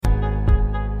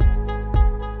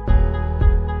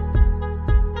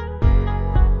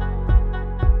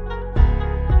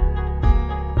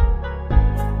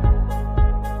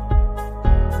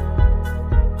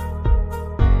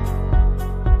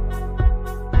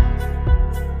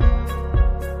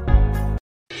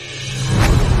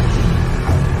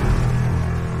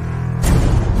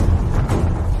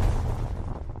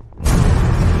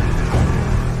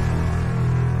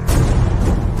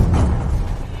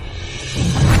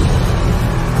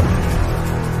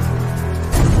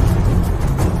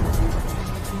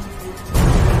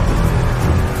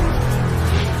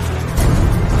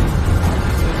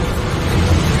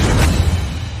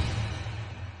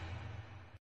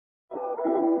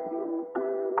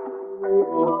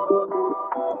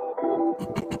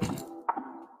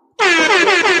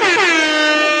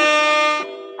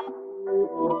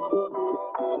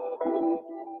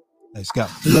Let's go.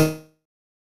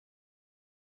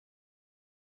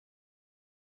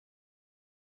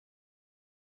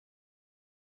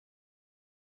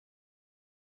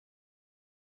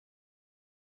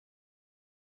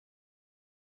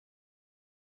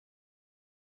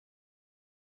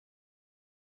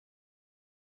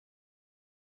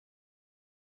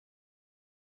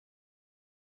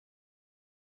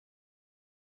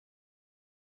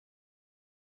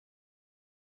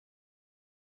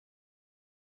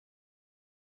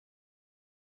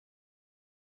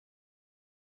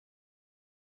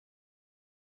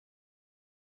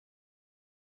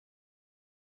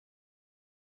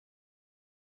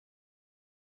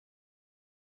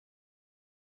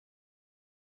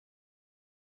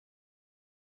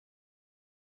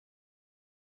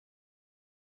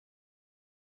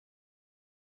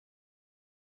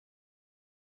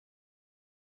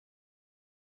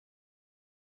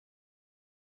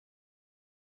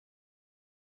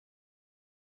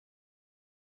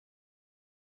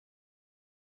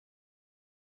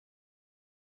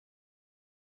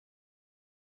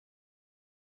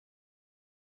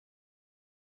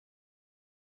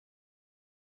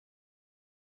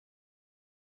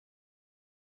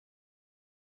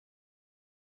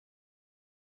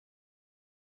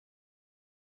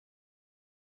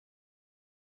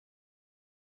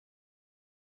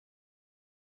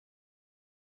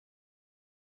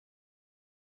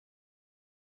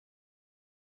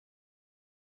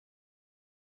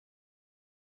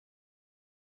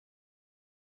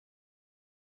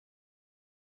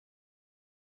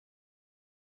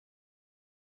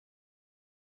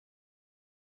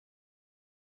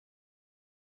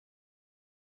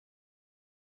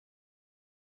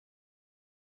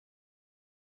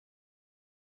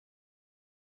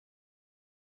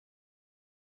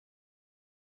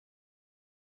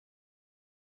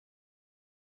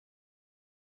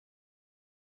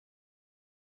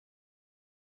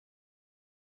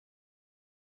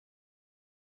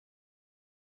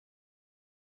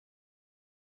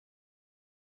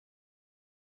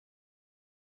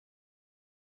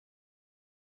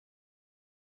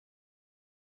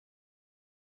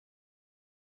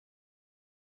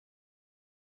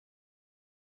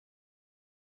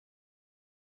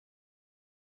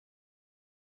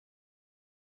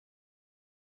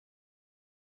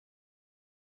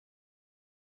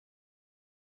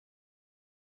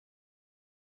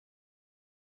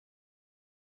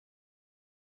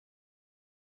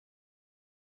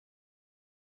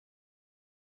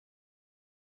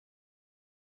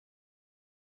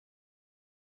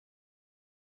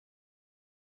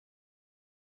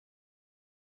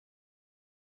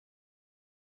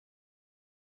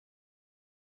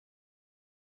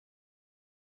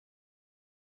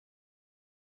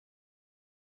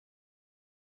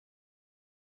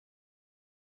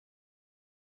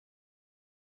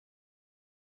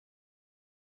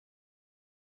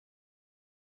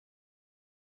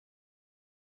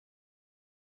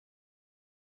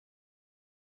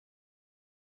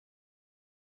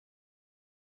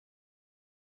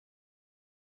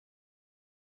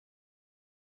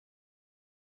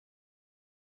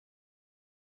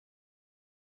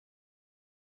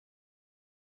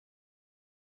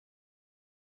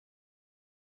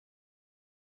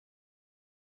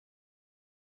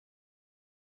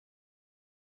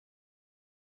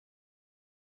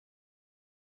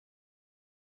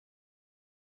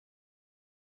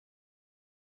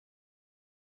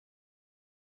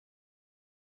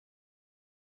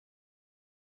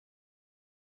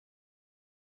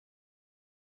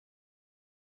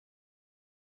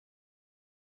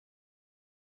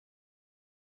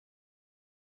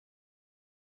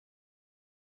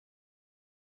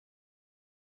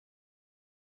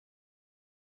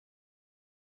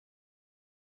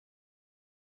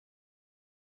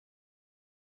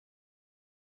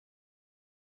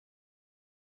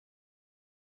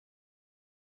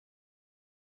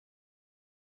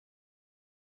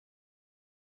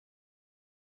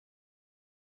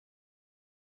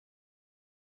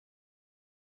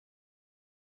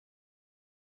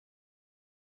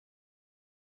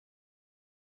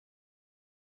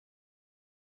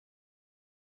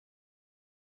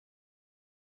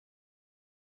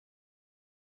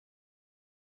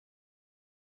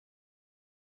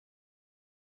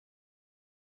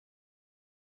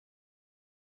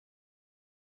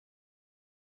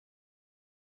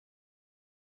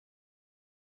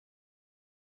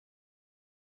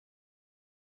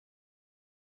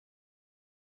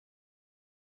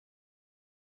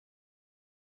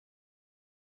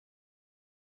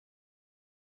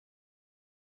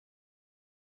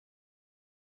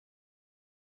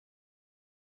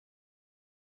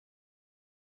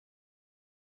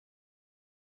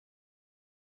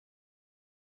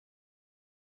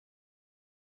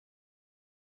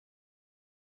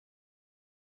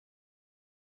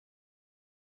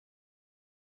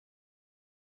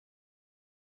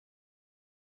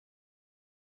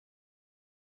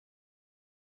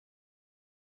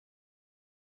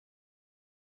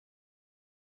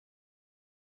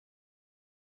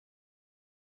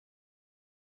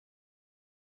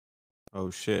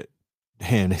 Oh shit.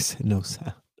 Damn, they said no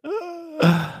sound.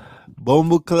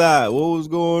 Bomba Clyde, what was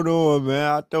going on,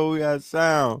 man? I thought we had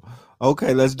sound.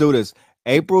 Okay, let's do this.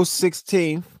 April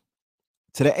 16th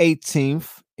to the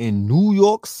 18th in New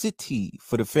York City.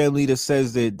 For the family that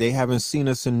says that they haven't seen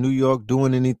us in New York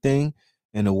doing anything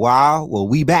in a while, well,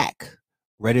 we back.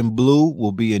 Red and Blue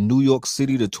will be in New York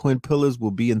City. The Twin Pillars will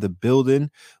be in the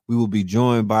building. We will be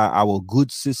joined by our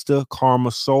good sister, Karma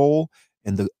Soul,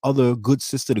 and the other good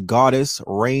sister, the goddess,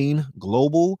 Rain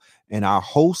Global. And our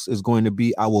host is going to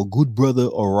be our good brother,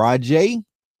 Orajay.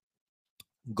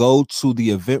 Go to the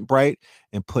Eventbrite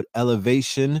and put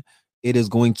elevation. It is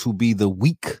going to be the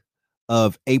week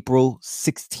of April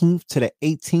 16th to the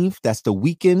 18th. That's the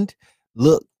weekend.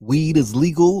 Look, weed is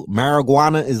legal.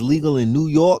 Marijuana is legal in New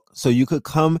York. So you could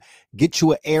come get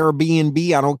you an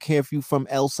Airbnb. I don't care if you from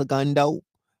El Segundo.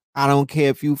 I don't care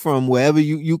if you from wherever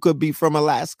you could be from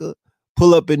Alaska.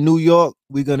 Pull up in New York.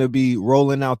 We're going to be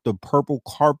rolling out the purple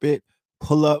carpet.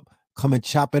 Pull up, come and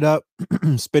chop it up.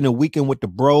 Spend a weekend with the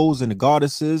bros and the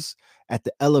goddesses at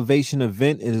the Elevation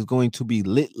event. It is going to be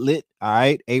lit. All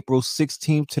right. April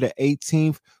 16th to the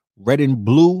 18th. Red and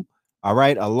Blue. All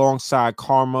right. Alongside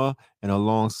Karma and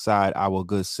alongside our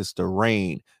good sister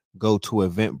Rain. Go to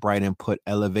Eventbrite and put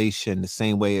elevation the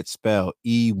same way it's spelled.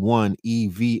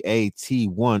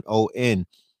 EVAT1ON.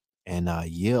 And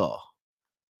yeah,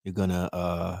 you're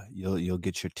gonna you'll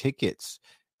get your tickets.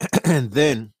 And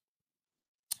then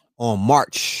on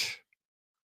March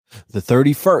the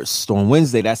 31st, on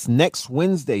Wednesday, that's next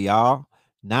Wednesday, y'all,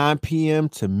 9 p.m.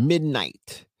 to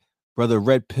midnight, Brother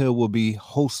Red Pill will be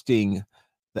hosting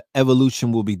the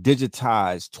Evolution Will Be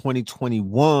Digitized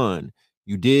 2021.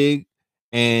 You dig?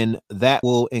 And that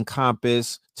will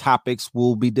encompass topics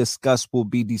will be discussed, will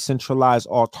be decentralized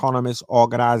autonomous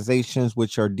organizations,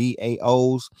 which are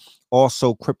DAOs,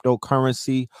 also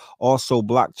cryptocurrency, also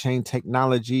blockchain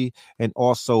technology, and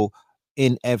also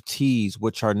NFTs,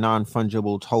 which are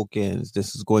non-fungible tokens.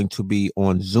 This is going to be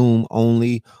on Zoom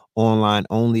only, online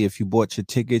only. If you bought your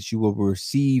tickets, you will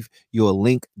receive your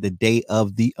link the day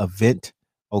of the event.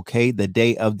 Okay, the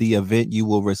day of the event, you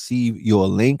will receive your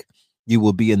link. You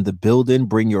will be in the building.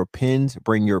 Bring your pens,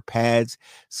 bring your pads.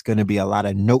 It's going to be a lot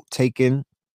of note taking.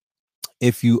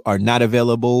 If you are not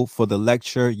available for the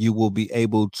lecture, you will be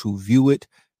able to view it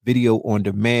video on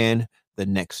demand the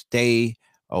next day.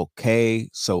 Okay,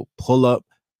 so pull up,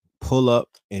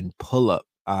 and pull up.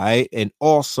 All right, and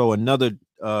also another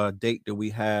date that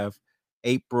we have,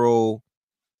 April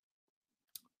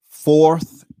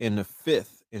 4th and the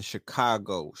 5th in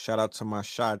Chicago. Shout out to my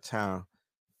Chi-Town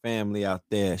family out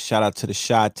there. Shout out to the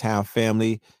Chi-Town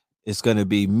family. It's going to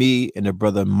be me and the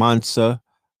brother Mansa,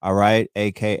 all right,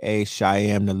 a.k.a.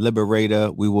 Cheyenne the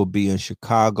Liberator. We will be in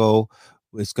Chicago.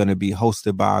 It's going to be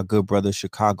hosted by our good brother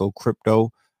Chicago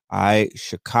Crypto. All right,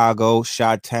 Chicago,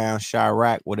 Chi-Town,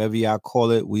 Chirac, whatever y'all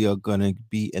call it. We are going to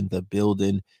be in the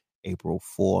building April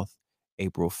 4th,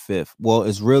 April 5th. Well,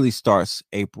 it really starts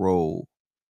April,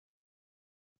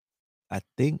 I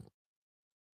think,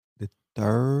 the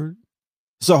 3rd.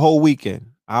 It's a whole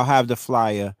weekend. I'll have the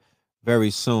flyer very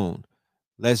soon.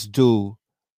 Let's do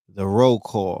the roll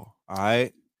call. All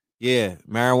right. Yeah,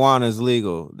 marijuana is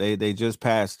legal. They just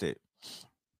passed it.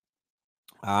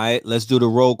 All right. Let's do the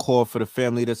roll call for the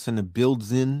family that's in the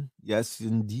building. Yes,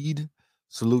 indeed.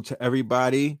 Salute to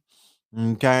everybody.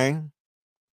 Okay.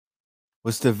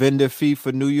 What's the vendor fee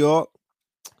for New York?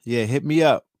 Yeah, hit me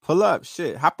up. Pull up.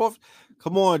 Shit. Hop off.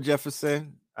 Come on,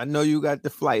 Jefferson. I know you got the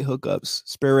flight hookups,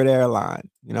 Spirit Airline.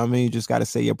 You know what I mean? You just got to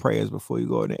say your prayers before you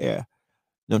go in the air.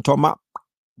 You know what I'm talking about?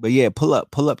 But yeah, pull up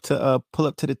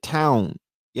to the town.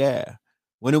 Yeah.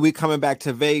 When are we coming back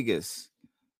to Vegas?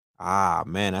 Ah,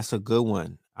 man, that's a good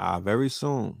one. Very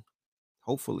soon.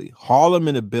 Hopefully. Harlem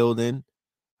in the building.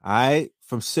 All right.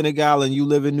 From Senegal and you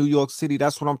live in New York City.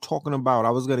 That's what I'm talking about.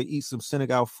 I was gonna eat some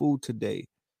Senegal food today.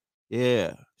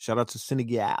 Yeah. Shout out to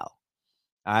Senegal. All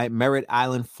right. Merritt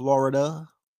Island, Florida.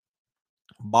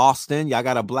 Boston. Y'all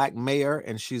got a black mayor,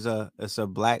 and it's a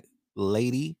black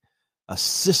lady, a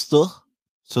sister.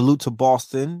 Salute to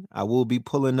Boston. I will be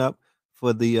pulling up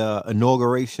for the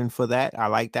inauguration for that. I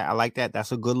like that. I like that.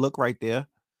 That's a good look right there.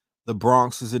 The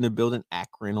Bronx is in the building.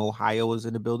 Akron, Ohio is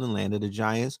in the building. Land of the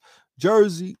Giants.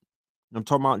 Jersey. I'm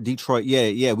talking about Detroit.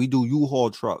 Yeah. We do U-Haul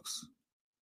trucks.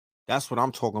 That's what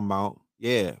I'm talking about.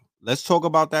 Yeah. Let's talk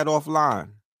about that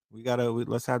offline.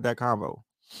 Let's have that convo.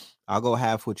 I'll go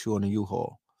half with you on the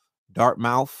U-Haul.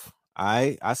 Dartmouth.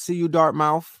 I see you,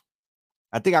 Dartmouth.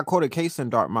 I think I caught a case in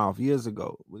Dartmouth years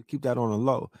ago. We'll keep that on the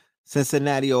low.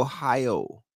 Cincinnati,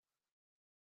 Ohio.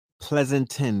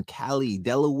 Pleasanton, Cali,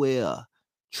 Delaware,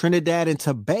 Trinidad and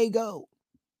Tobago.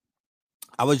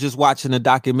 I was just watching a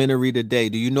documentary today.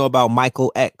 Do you know about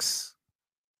Michael X?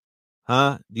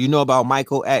 Huh? Do you know about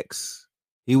Michael X?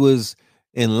 He was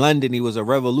in London. He was a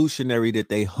revolutionary that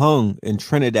they hung in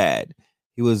Trinidad.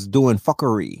 He was doing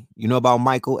fuckery. You know about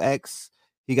Michael X?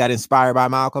 He got inspired by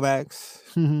Malcolm X.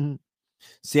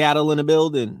 Seattle in the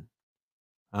building.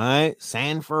 All right.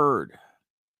 Sanford.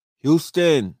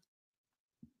 Houston.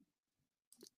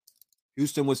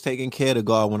 Houston was taking care of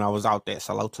God when I was out there.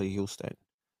 Salute to Houston.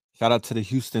 Shout out to the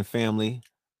Houston family.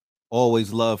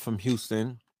 Always love from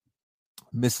Houston.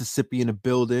 Mississippi in the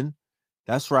building.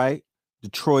 That's right.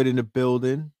 Detroit in the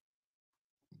building.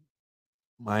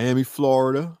 Miami,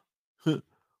 Florida.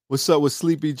 What's up with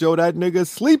Sleepy Joe? That nigga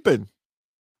sleeping.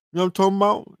 You know what I'm talking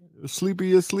about?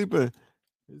 Sleepy is sleeping.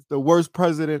 He's the worst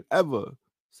president ever.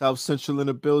 South Central in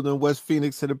the building. West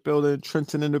Phoenix in the building.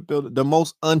 Trenton in the building. The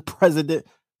most unprecedented.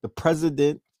 The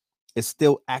president is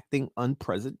still acting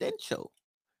unpresidential.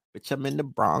 Bitch, I'm in the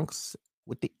Bronx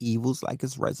with the evils like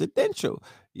it's residential.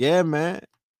 Yeah, man.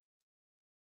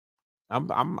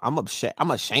 I'm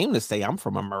ashamed to say I'm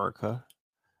from America.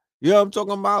 You know what I'm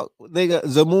talking about? Nigga,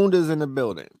 Zamunda's in the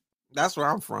building. That's where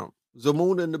I'm from.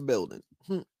 Zamunda in the building.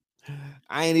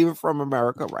 I ain't even from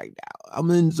America right now. I'm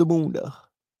in Zamunda.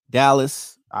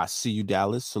 Dallas. I see you,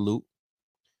 Dallas. Salute.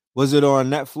 Was it on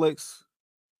Netflix?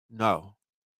 No.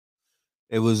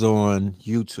 It was on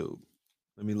YouTube.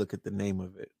 Let me look at the name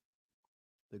of it.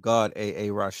 The God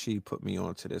A.A. Rashid put me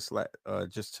onto this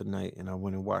just tonight, and I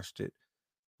went and watched it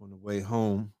on the way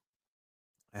home.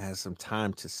 I had some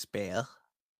time to spare.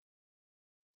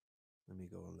 Let me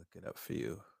go and look it up for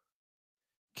you.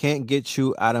 Can't Get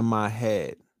You Out of My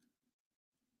Head.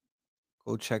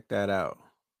 Go check that out.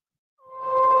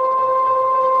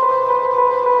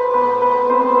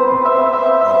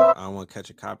 I don't want to catch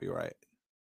a copyright.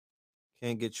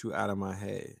 Can't Get You Out of My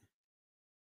Head.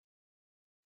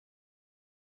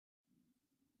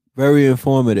 Very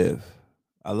informative.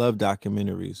 I love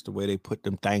documentaries, the way they put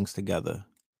them things together.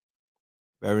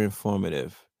 Very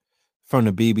informative. From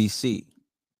the BBC.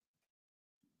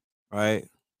 Right?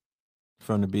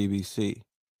 From the BBC.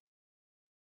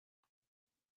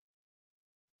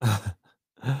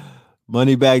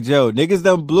 Moneybag Joe. Niggas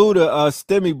done blew the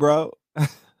stimmy, bro.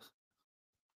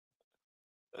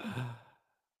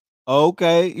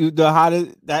 Okay, you know how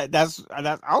to that's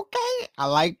okay. I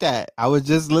like that. I was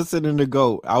just listening to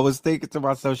Goat. I was thinking to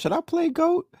myself, should I play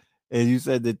Goat? And you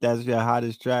said that that's your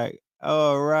hottest track.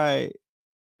 All right.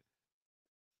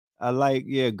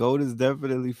 Goat is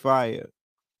definitely fire.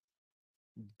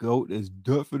 Goat is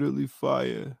definitely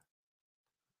fire.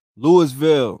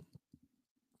 Louisville.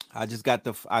 I got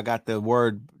the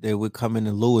word that we're coming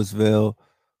to Louisville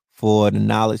for the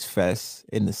Knowledge Fest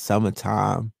in the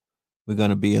summertime. We're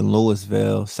gonna be in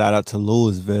Louisville. Shout out to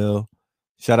Louisville.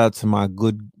 Shout out to my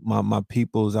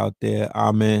peoples out there.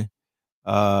 Amen.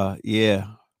 Yeah,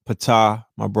 Patah,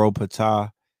 my bro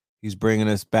Patah. He's bringing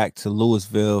us back to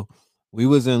Louisville. We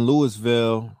was in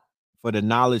Louisville for the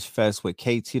Knowledge Fest with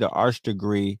KT the Arts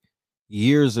degree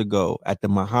years ago at the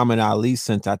Muhammad Ali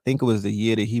Center. I think it was the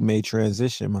year that he made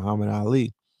transition, Muhammad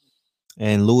Ali.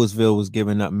 And Louisville was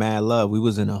giving up mad love. We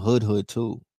was in a hood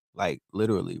too. Like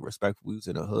literally, respectful. We was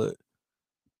in a hood.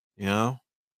 You know?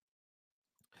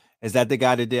 Is that the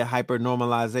guy that did hyper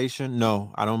normalization?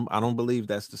 No, I don't believe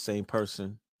that's the same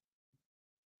person.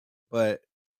 But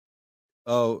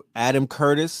oh, Adam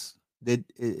Curtis.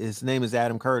 His name is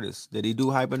Adam Curtis. Did he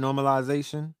do hyper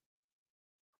normalization?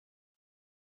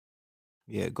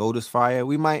 Yeah, Goat is fire.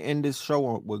 We might end this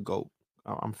show with Goat.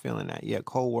 I'm feeling that. Yeah,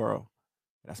 Cold World.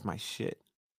 That's my shit.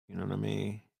 You know what I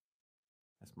mean?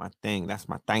 That's my thing. That's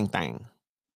my thing.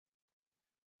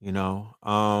 You know.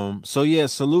 So yeah,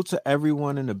 salute to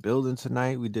everyone in the building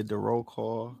tonight. We did the roll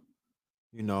call.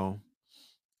 You know,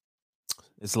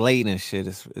 it's late and shit.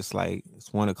 It's like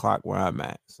it's 1 o'clock where I'm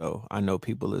at. So I know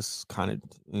people is kind of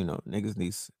niggas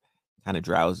needs kind of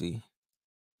drowsy.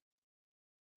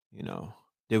 You know,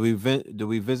 did we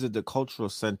visit the cultural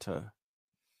center?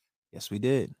 Yes, we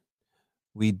did.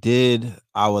 We did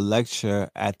our lecture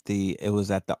at it was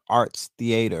at the Arts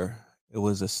Theater. It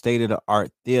was a state of the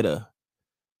art theater.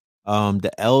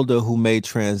 The elder who made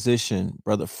transition,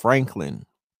 Brother Franklin,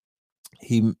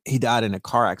 he died in a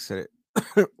car accident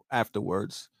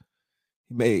afterwards.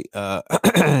 He made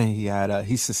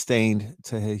he sustained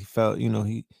he felt,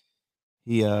 he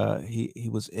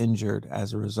was injured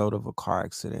as a result of a car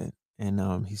accident,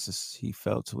 and he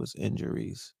fell to his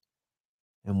injuries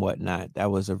and whatnot. That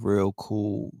was a real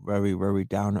cool, very, very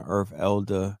down to earth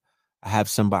elder. I have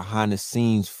some behind the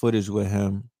scenes footage with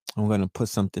him. I'm gonna put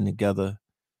something together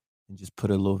and just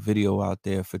put a little video out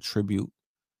there for tribute.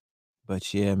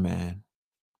 But yeah, man,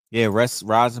 Yeah,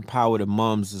 rising power to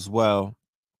mums as well.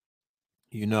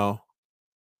 You know,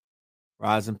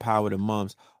 rising power to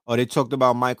mums. Oh, they talked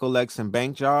about Michael X and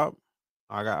Bank Job.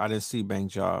 I didn't see Bank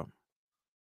Job.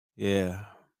 Yeah,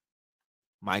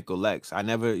 Michael X.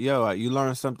 You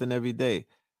learn something every day.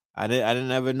 I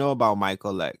didn't ever know about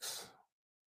Michael X.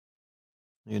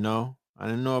 You know, I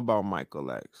didn't know about Michael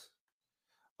X.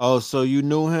 Oh, so you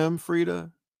knew him,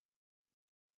 Frida?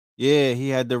 Yeah, he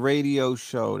had the radio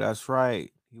show. That's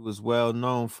right. He was well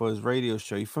known for his radio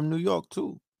show. He from New York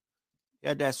too. He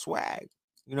had that swag.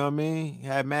 You know what I mean? He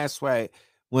had mad swag.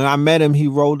 When I met him, he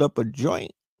rolled up a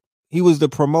joint. He was the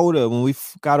promoter. When we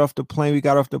got off the plane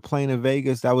in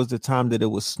Vegas. That was the time that it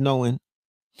was snowing.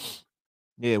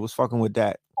 Yeah, it was fucking with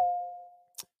that.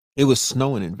 It was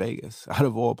snowing in Vegas, out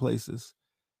of all places.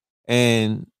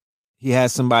 And he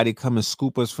had somebody come and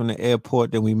scoop us from the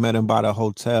airport. Then we met him by the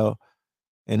hotel.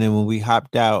 And then when we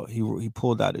hopped out, he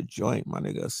pulled out a joint, my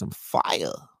nigga, some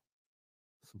fire.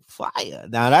 Some fire.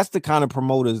 Now that's the kind of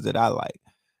promoters that I like.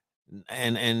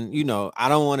 And you know, I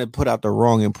don't want to put out the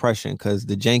wrong impression because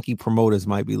the janky promoters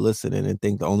might be listening and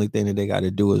think the only thing that they got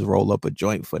to do is roll up a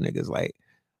joint for niggas. Like,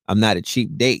 I'm not a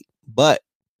cheap date, but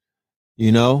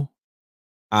you know,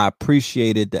 I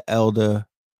appreciated the elder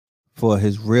for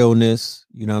his realness.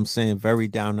 You know what I'm saying? Very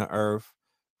down to earth,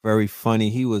 very funny.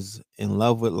 He was in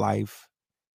love with life,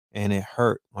 and it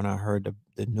hurt when I heard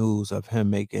the news of him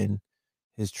making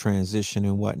his transition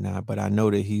and whatnot. But I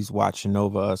know that he's watching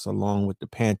over us along with the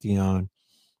pantheon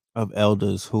of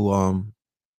elders who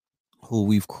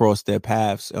we've crossed their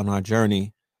paths on our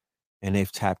journey and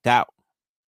they've tapped out.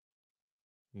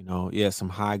 You know, yeah, some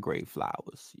high grade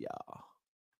flowers. Yeah.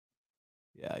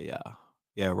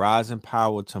 Yeah, rising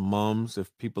power to mums.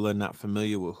 If people are not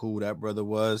familiar with who that brother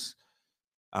was,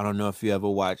 I don't know if you ever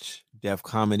watched Def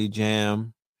Comedy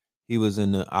Jam. He was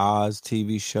in the Oz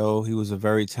TV show. He was a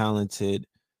very talented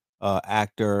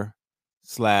actor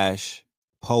slash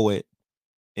poet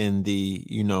in the,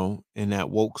 you know, in that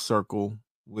woke circle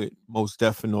with Most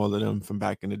Def and all of them from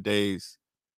back in the days.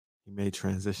 He made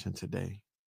transition today.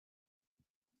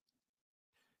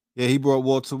 Yeah, he brought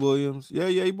Walter Williams. Yeah,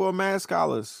 he brought Mad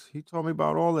Scholars. He told me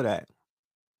about all of that.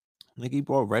 Like he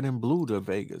brought Red and Blue to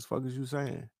Vegas. Fuck is you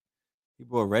saying? He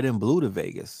brought Red and Blue to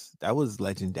Vegas. That was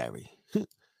legendary. You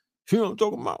know what I'm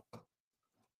talking about?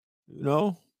 You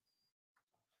know,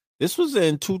 this was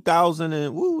in 2000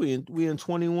 and woo, we in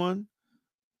 21.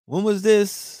 When was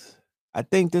this? I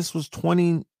think this was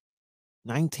 2019.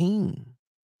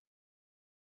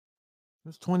 It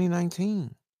was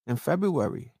 2019 in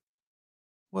February.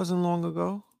 Wasn't long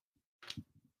ago,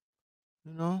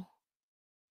 you know.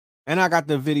 And I got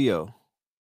the video.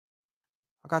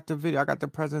 I got the video. I got the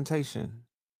presentation.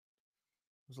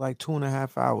 It was like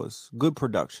 2.5 hours. Good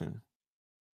production.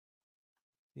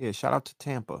 Yeah, shout out to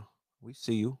Tampa. We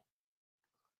see you.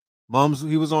 Mums,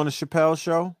 he was on the Chappelle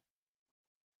show.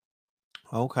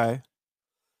 Okay.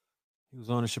 He was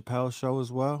on the Chappelle show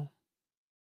as well.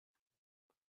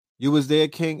 You was there,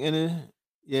 King Energy?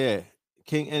 Yeah.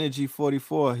 King Energy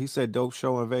 44. He said dope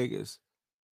show in Vegas.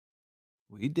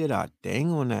 We did our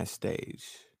thing on that stage.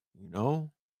 You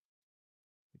know?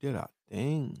 We did our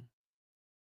thing.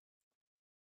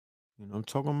 You know what I'm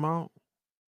talking about?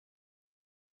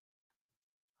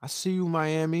 I see you,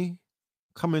 Miami,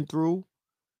 coming through,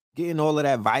 getting all of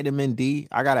that vitamin D.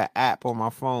 I got an app on my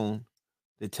phone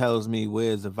that tells me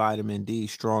where's the vitamin D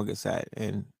strongest at,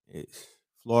 and it's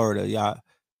Florida. Y'all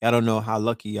don't know how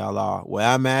lucky y'all are. Where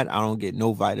I'm at, I don't get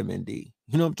no vitamin D.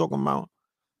 You know what I'm talking about?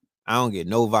 I don't get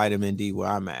no vitamin D where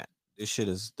I'm at. This shit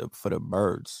is for the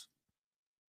birds.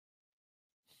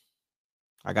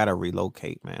 I gotta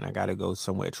relocate, man. I gotta go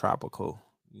somewhere tropical.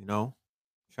 You know,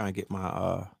 trying to get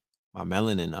my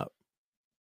melanin up.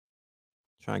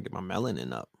 Trying to get my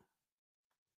melanin up.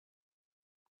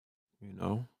 You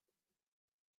know.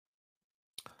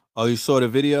 Oh, you saw the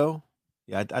video?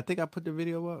 Yeah, I think I put the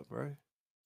video up, right?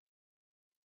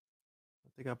 I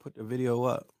think I put the video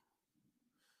up.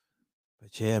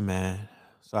 But yeah, man.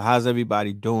 So how's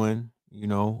everybody doing, you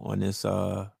know, on this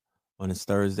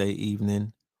Thursday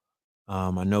evening?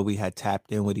 I know we had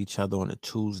tapped in with each other on a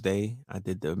Tuesday. I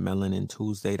did the Melanin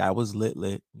Tuesday. That was lit.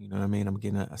 You know what I mean?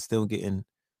 I still getting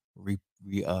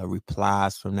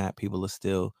replies from that. People are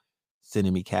still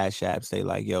sending me cash apps. They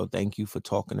like, yo, thank you for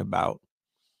talking about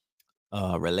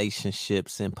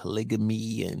relationships and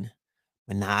polygamy and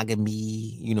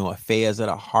monogamy, you know, affairs of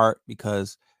the heart,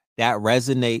 because that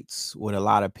resonates with a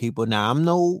lot of people. Now, I'm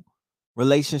no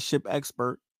relationship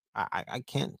expert. I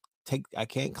can't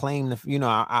claim the, you know,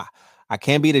 I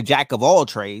can't be the jack of all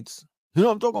trades. You know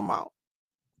what I'm talking about?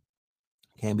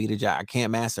 Can't be the jack. I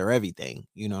can't master everything.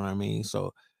 You know what I mean?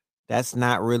 So That's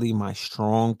not really my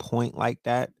strong point like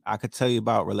that. I could tell you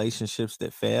about relationships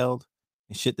that failed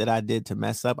and shit that I did to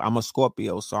mess up. I'm a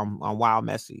Scorpio, so I'm wild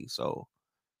messy. So,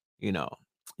 you know,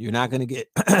 you're not gonna get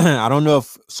I don't know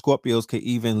if Scorpios could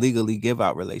even legally give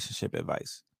out relationship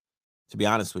advice, to be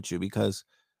honest with you, because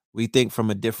we think from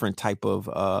a different type of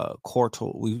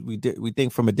cortical we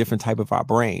think from a different type of our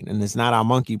brain, and it's not our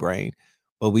monkey brain,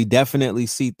 but we definitely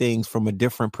see things from a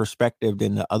different perspective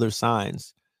than the other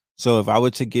signs. So if I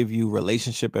were to give you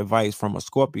relationship advice from a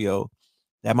Scorpio,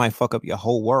 that might fuck up your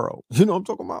whole world. You know what I'm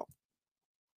talking about?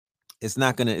 It's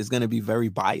gonna be very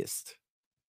biased.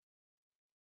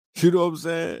 You know what I'm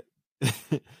saying?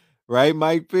 Right,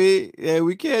 Mike P? Yeah,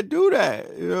 we can't do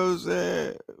that. You know what I'm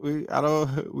saying?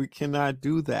 We cannot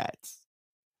do that.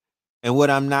 And what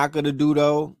I'm not gonna do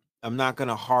though, I'm not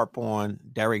gonna harp on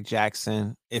Derek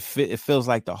Jackson. It feels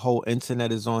like the whole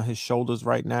internet is on his shoulders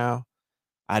right now.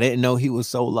 I didn't know he was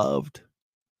so loved.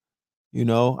 You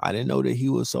know, I didn't know that he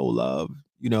was so loved.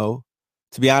 You know,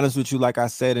 to be honest with you, like I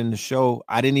said in the show,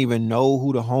 I didn't even know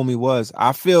who the homie was.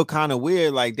 I feel kind of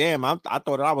weird. Like, damn, I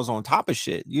thought I was on top of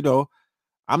shit. You know,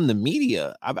 I'm the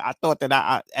media. I thought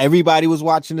that everybody was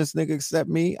watching this nigga except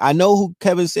me. I know who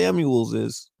Kevin Samuels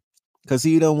is because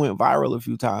he done went viral a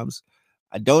few times.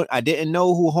 I didn't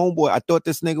know who homeboy. I thought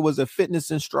this nigga was a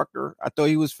fitness instructor. I thought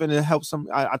he was finna help some.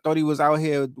 I thought he was out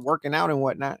here working out and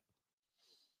whatnot.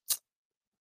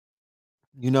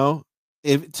 You know,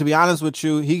 if to be honest with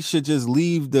you, he should just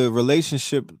leave the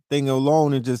relationship thing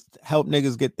alone and just help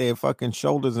niggas get their fucking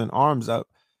shoulders and arms up.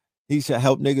 He should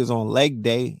help niggas on leg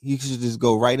day. He should just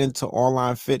go right into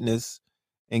online fitness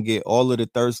and get all of the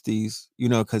thirsties, you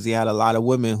know, because he had a lot of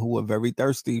women who were very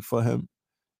thirsty for him.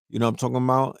 You know what I'm talking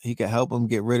about? He could help him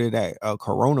get rid of that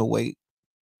corona weight.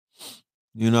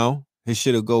 You know, his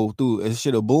shit will go through. His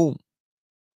shit will boom.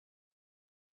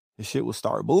 His shit will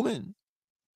start booming.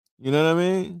 You know what I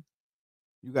mean?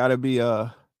 You gotta be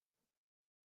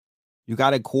you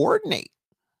gotta coordinate.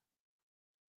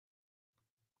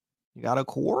 You gotta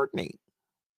coordinate.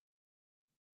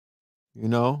 You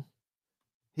know,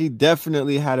 he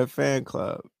definitely had a fan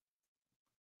club.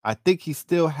 I think he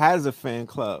still has a fan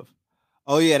club.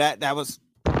 Oh yeah, that was.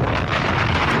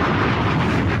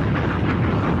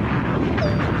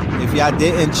 If y'all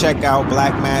didn't check out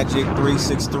Black Magic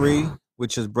 363,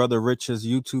 which is Brother Rich's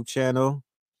YouTube channel,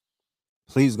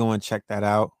 please go and check that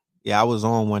out. Yeah, I was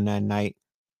on one that night.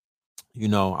 You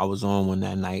know, I was on one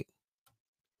that night.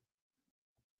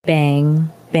 Bang,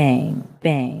 bang,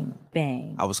 bang,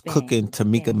 bang. I was cooking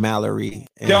Tamika bang. Mallory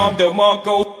and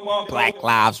Black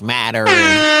Lives Matter. And,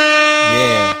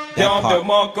 yeah, that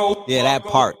part. Yeah,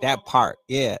 that part.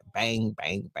 Yeah, bang,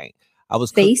 bang, bang. I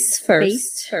was face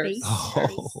first.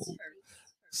 Oh,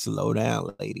 slow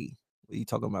down, lady. What are you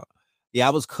talking about? Yeah,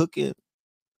 I was cooking.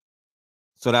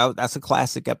 So that's a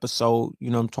classic episode. You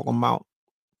know what I'm talking about?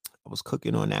 I was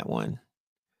cooking on that one.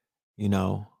 You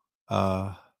know,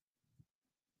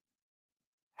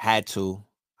 had to.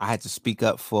 I had to speak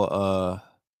up for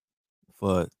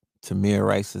Tamir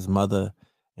Rice's mother,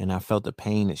 and I felt the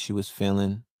pain that she was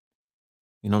feeling.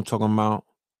 You know what I'm talking about?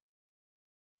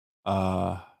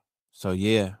 So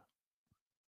yeah.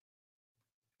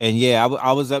 And yeah,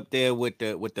 I was up there with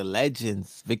the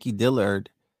legends, Vicky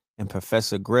Dillard and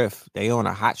Professor Griff. They on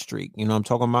a hot streak. You know what I'm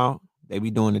talking about? They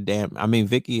be doing the damn. I mean,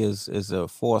 Vicky is a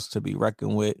force to be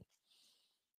reckoned with.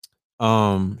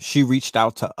 She reached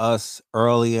out to us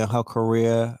early in her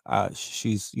career.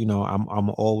 She's, you know, I'm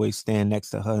always stand next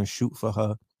to her and shoot for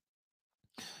her.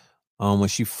 When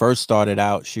she first started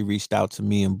out, she reached out to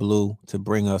me and Blue to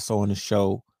bring us on the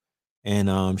show,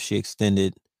 and she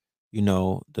extended, you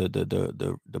know,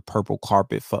 the purple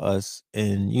carpet for us,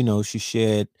 and you know, she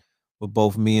shared with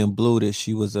both me and Blue that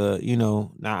she was a, you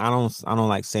know, now I don't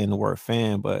like saying the word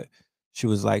fan, but she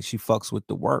was like she fucks with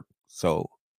the work. So,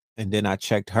 and then I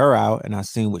checked her out and I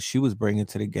seen what she was bringing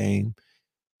to the game,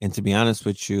 and to be honest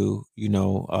with you, you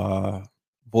know,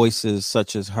 voices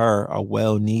such as her are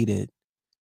well needed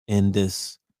in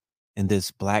this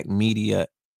black media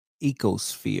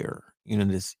ecosphere. You know,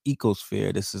 this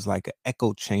ecosphere, this is like an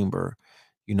echo chamber.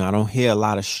 You know, I don't hear a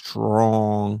lot of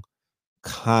strong,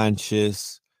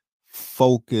 conscious,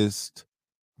 focused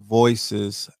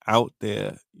voices out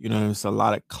there. You know, there's a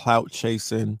lot of clout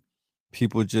chasing,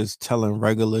 people just telling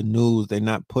regular news. They're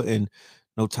not putting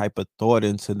no type of thought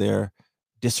into their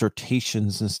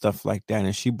dissertations and stuff like that.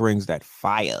 And she brings that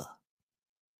fire.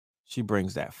 She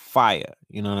brings that fire.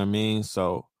 You know what I mean?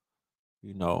 So,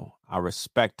 you know, I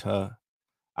respect her.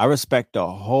 I respect the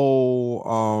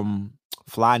whole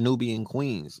Fly Nubian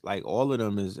Queens. Like all of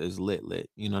them is lit.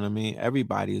 You know what I mean?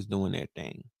 Everybody is doing their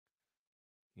thing.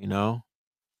 You know?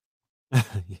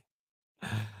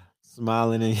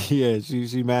 Smiling and yeah,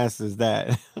 she masters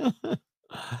that.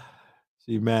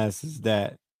 She masters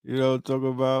that. You know what I'm talking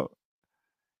about?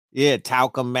 Yeah,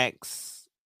 Talcum X.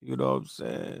 You know what I'm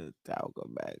saying?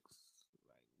 Talcum X.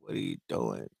 What are you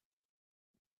doing?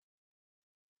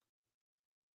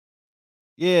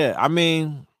 Yeah, I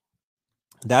mean,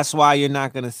 that's why you're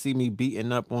not gonna see me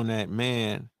beating up on that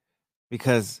man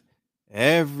because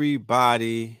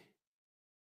everybody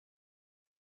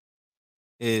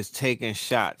is taking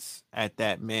shots at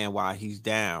that man while he's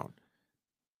down.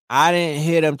 I didn't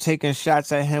hear them taking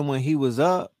shots at him when he was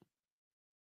up.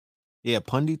 Yeah,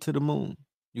 Pundy to the moon.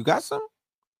 You got some?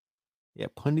 Yeah,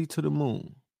 Pundy to the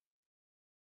moon.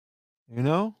 You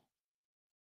know?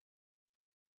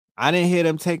 I didn't hear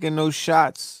them taking no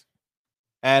shots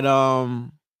at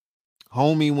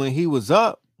homie when he was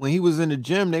up. When he was in the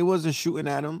gym, they wasn't shooting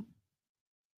at him.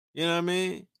 You know what I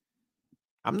mean?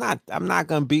 I'm not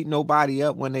gonna beat nobody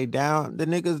up when they down. The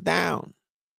nigga's down.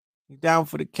 He's down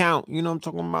for the count. You know what I'm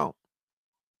talking about?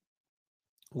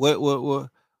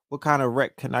 What kind of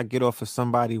wreck can I get off of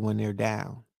somebody when they're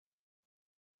down?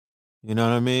 You know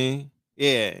what I mean?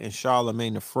 Yeah, and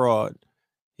Charlemagne the fraud,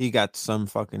 he got some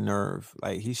fucking nerve.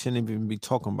 Like he shouldn't even be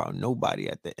talking about nobody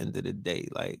at the end of the day.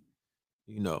 Like,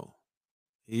 you know,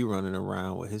 he running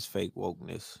around with his fake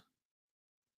wokeness.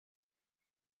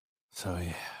 So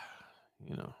yeah,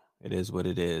 it is what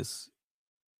it is.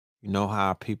 You know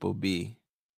how people be.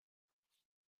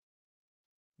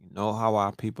 You know how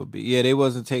our people be. Yeah, they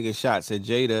wasn't taking shots at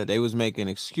Jada. They was making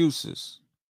excuses.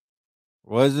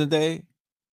 Wasn't they?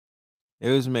 They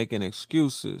was making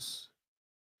excuses.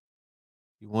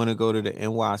 You want to go to the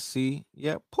NYC?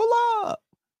 Yeah, pull up.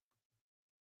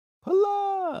 Pull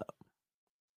up.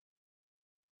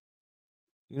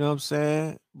 You know what I'm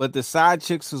saying? But the side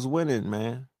chicks is winning,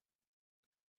 man.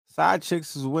 Side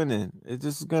chicks is winning.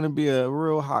 This is gonna be a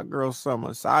real hot girl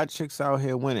summer. Side chicks out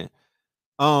here winning.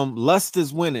 Lust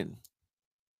is winning.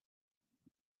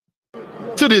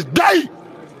 To this day.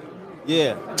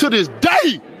 Yeah. To this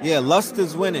day. Yeah, lust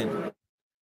is winning.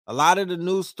 A lot of the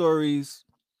news stories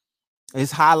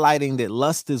is highlighting that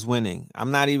lust is winning.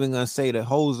 I'm not even gonna say the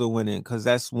hoes are winning because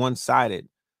that's one-sided.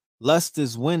 Lust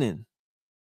is winning.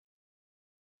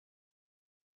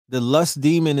 The lust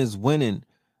demon is winning.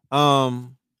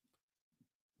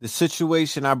 The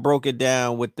situation I broke it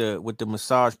down with the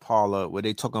massage parlor where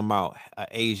they talking about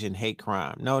Asian hate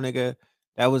crime. No, nigga,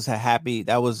 that was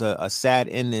a sad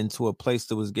ending to a place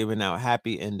that was giving out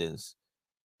happy endings.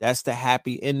 That's the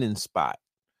happy ending spot.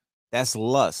 That's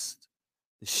lust.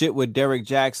 The shit with Derek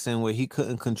Jackson where he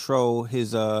couldn't control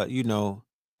his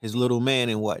his little man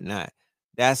and whatnot.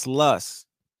 That's lust,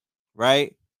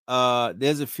 right?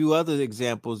 There's a few other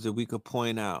examples that we could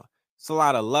point out. It's a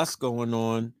lot of lust going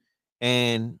on,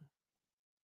 and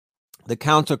the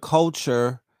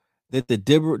counterculture that the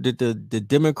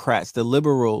Democrats, the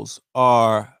liberals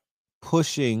are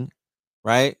pushing,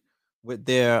 right? With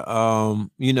their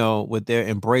with their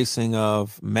embracing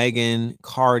of Megan,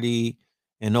 Cardi,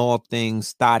 and all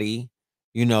things Stotty,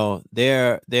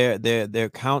 their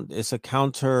count it's a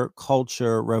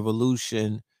counterculture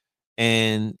revolution,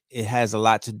 and it has a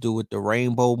lot to do with the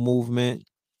rainbow movement.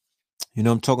 You know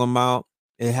what I'm talking about?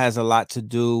 It has a lot to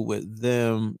do with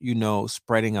them,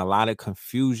 spreading a lot of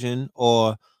confusion,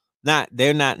 or not.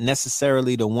 They're not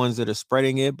necessarily the ones that are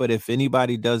spreading it, but if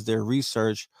anybody does their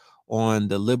research on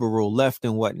the liberal left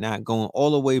and whatnot, going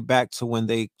all the way back to when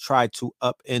they tried to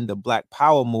upend the Black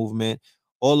Power movement,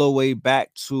 all the way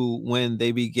back to when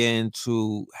they began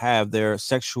to have their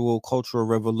sexual cultural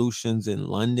revolutions in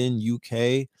London,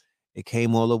 UK. It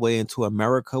came all the way into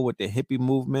America with the hippie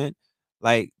movement.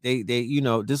 Like this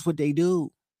is what they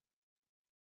do.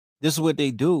 This is what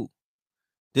they do.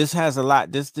 This has a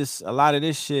lot. This a lot of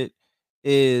this shit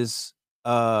is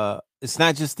it's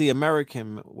not just the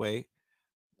American way.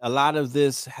 A lot of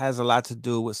this has a lot to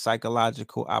do with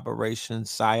psychological operations,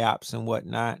 psyops and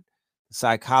whatnot.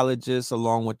 Psychologists,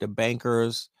 along with the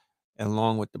bankers, and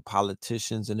along with the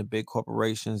politicians and the big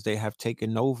corporations, they have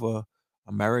taken over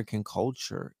American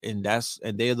culture, and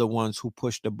they're the ones who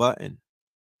push the button.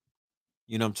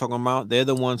 You know what I'm talking about? They're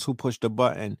the ones who push the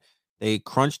button. They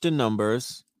crunch the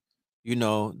numbers.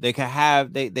 They could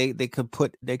have they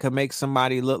could make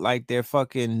somebody look like they're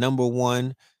fucking number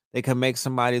one. They can make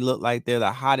somebody look like they're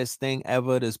the hottest thing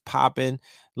ever that's popping.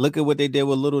 Look at what they did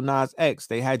with Little Nas X.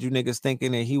 They had you niggas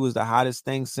thinking that he was the hottest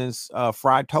thing since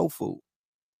fried tofu.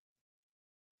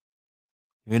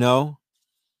 You know?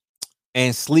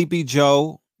 And Sleepy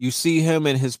Joe, you see him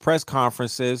in his press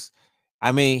conferences.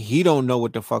 I mean, he don't know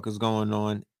what the fuck is going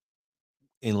on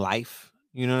in life.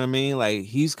 You know what I mean? Like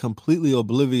he's completely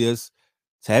oblivious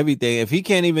to everything. If he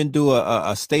can't even do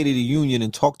a State of the Union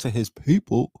and talk to his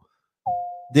people,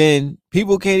 then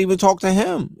people can't even talk to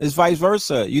him. It's vice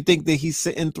versa. You think that he's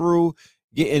sitting through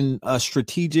getting a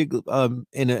strategic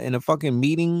in a fucking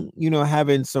meeting, you know,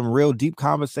 having some real deep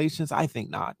conversations? I think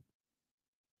not.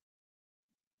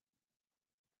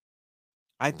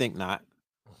 I think not.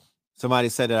 Somebody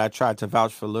said that I tried to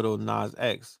vouch for Little Nas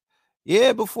X.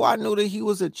 Yeah, before I knew that he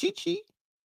was a Chi-Chi.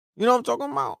 You know what I'm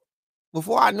talking about?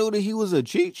 Before I knew that he was a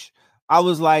Cheech, I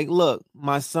was like, look,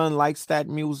 my son likes that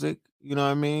music. You know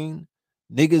what I mean?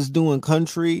 Niggas doing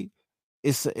country.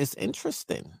 It's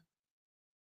interesting.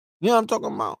 You know what I'm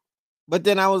talking about? But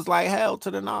then I was like, hell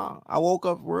to the nah. I woke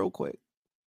up real quick.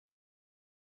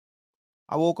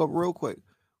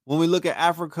 When we look at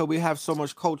Africa, we have so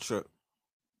much culture.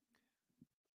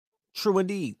 True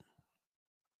indeed.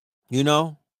 You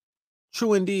know?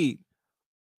 True indeed.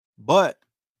 But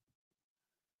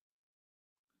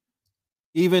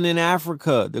even in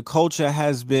Africa, the culture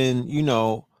has been, you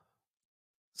know,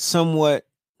 somewhat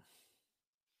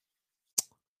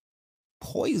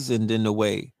poisoned in a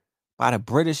way by the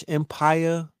British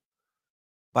Empire,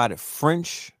 by the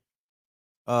French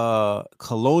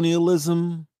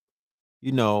colonialism,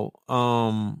 you know,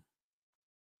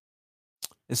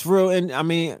 it's real. And I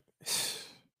mean,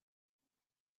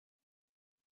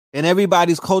 and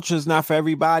everybody's culture is not for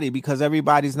everybody because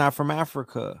everybody's not from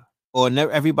Africa or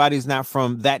everybody's not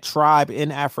from that tribe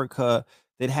in Africa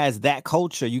that has that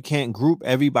culture. You can't group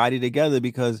everybody together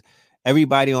because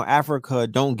everybody on Africa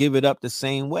don't give it up the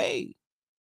same way.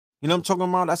 You know what I'm talking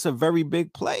about? That's a very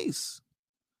big place.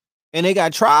 And they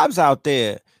got tribes out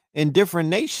there in different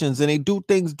nations and they do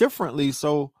things differently.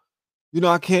 So, you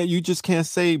know, you just can't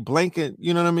say blanket,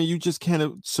 you know what I mean? You just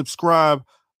can't subscribe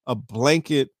a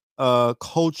blanket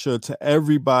culture to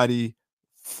everybody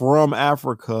from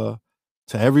Africa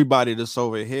to everybody that's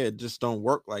over here. It just don't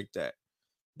work like that.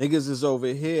 Niggas is over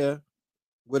here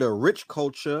with a rich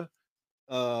culture.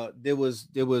 There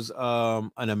was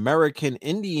an American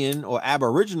Indian or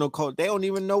Aboriginal culture. They don't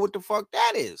even know what the fuck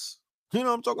that is. You know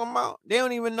what I'm talking about? They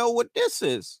don't even know what this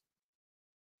is.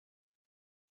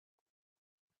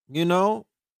 You know?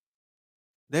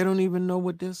 They don't even know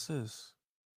what this is.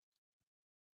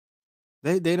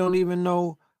 They don't even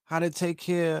know how to take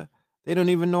care. They don't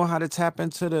even know how to tap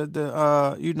into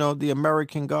the you know, the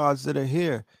American gods that are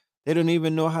here. They don't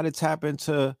even know how to tap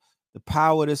into the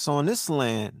power that's on this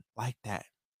land like that.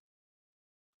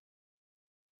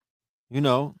 You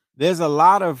know, there's a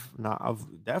lot of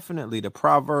definitely the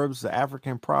proverbs, the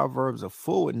African proverbs are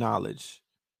full with knowledge.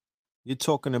 You're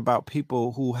talking about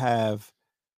people who have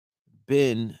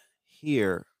been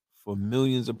here for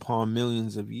millions upon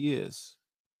millions of years.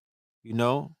 You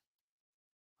know,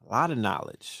 a lot of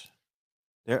knowledge.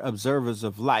 They're observers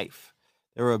of life.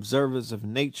 They're observers of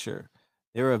nature.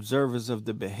 They're observers of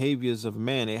the behaviors of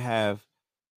man. They have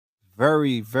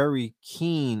very, very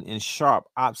keen and sharp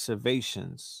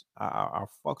observations. I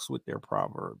fucks with their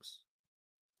proverbs.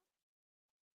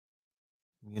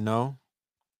 You know,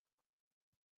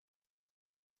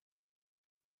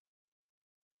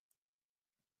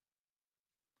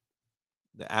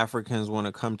 the Africans want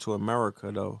to come to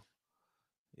America, though.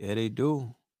 Yeah, they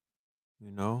do.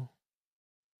 You know,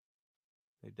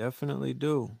 they definitely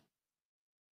do.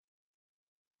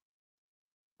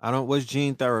 I don't. What's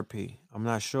gene therapy? I'm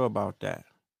not sure about that.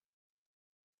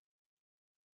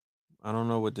 I don't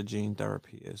know what the gene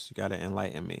therapy is. You got to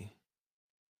enlighten me.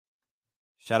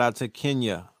 Shout out to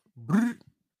Kenya. Brr.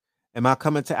 Am I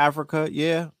coming to Africa?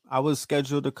 Yeah, I was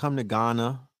scheduled to come to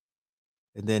Ghana,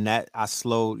 and then that I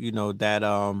slowed. You know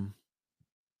that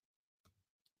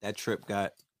trip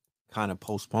got kind of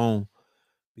postponed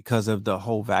because of the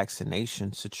whole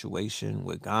vaccination situation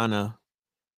with Ghana.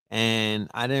 And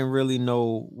I didn't really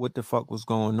know what the fuck was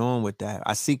going on with that.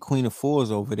 I see Queen of Fours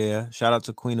over there. Shout out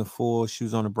to Queen of Fours. She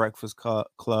was on the Breakfast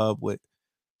Club with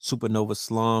Supernova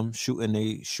Slum, shooting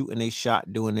a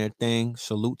shot, doing their thing.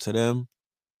 Salute to them.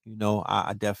 You know,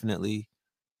 I definitely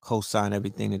co-sign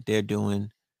everything that they're doing.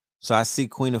 So I see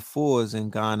Queen of Fours in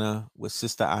Ghana with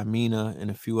Sister Amina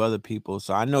and a few other people.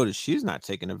 So I know that she's not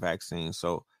taking the vaccine.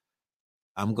 So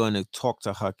I'm going to talk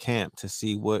to her camp to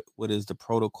see what is the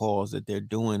protocols that they're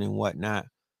doing and whatnot.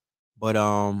 But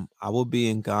I will be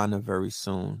in Ghana very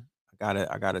soon.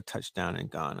 I gotta touch down in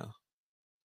Ghana.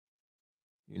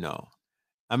 You know,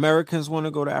 Americans want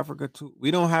to go to Africa too. We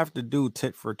don't have to do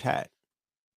tit for tat.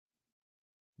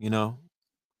 You know,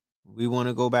 we want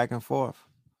to go back and forth.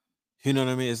 You know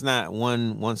what I mean? It's not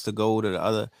one wants to go to the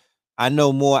other. I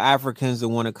know more Africans that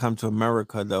want to come to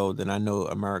America though than I know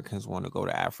Americans want to go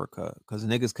to Africa because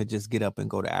niggas could just get up and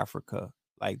go to Africa.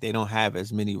 Like they don't have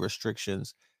as many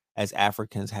restrictions as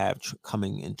Africans have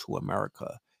coming into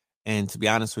America. And to be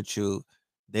honest with you,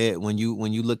 when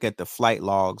you look at the flight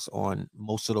logs on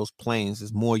most of those planes,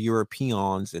 there's more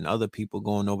Europeans and other people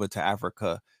going over to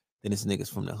Africa than it's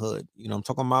niggas from the hood. You know what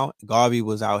I'm talking about? Garvey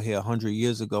was out here 100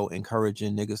 years ago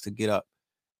encouraging niggas to get up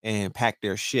and pack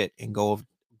their shit and go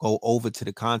over to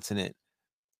the continent.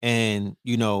 And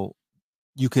you know,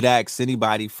 you could ask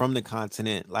anybody from the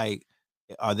continent, like,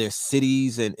 are there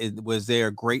cities and was there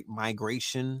a great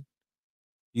migration,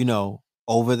 you know,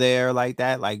 over there like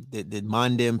that? Like, did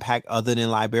Mandem pack other than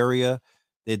Liberia?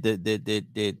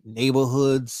 Did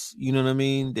neighborhoods, you know what I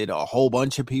mean? Did a whole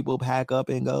bunch of people pack up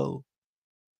and go?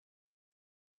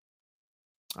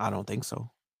 I don't think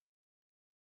so.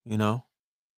 You know,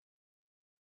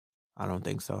 I don't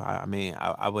think so. I mean,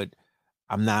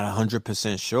 I'm not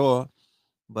 100% sure,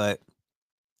 but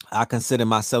I consider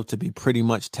myself to be pretty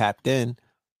much tapped in,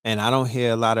 and I don't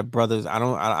hear a lot of brothers.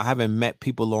 I haven't met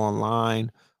people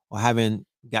online or haven't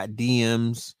got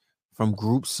DMs from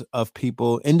groups of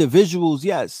people, individuals,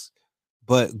 yes,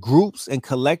 but groups and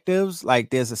collectives. Like,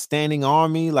 there's a standing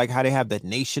army, like how they have the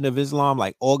Nation of Islam,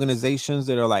 like organizations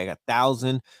that are like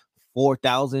 1,000,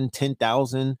 4,000,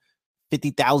 10,000,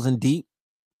 50,000 deep.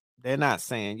 They're not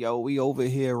saying, yo, we over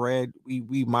here, Red.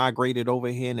 We migrated over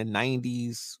here in the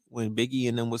 90s when Biggie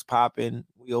and them was popping.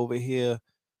 We over here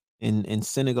in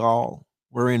Senegal.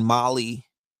 We're in Mali.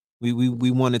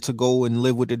 We wanted to go and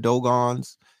live with the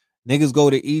Dogons. Niggas go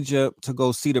to Egypt to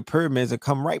go see the pyramids and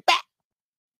come right back.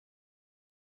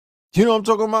 You know what I'm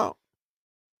talking about?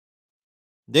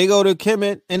 They go to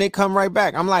Kemet and they come right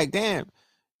back. I'm like, damn,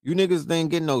 you niggas didn't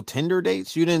get no Tinder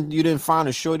dates? You didn't find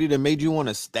a shorty that made you want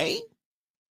to stay?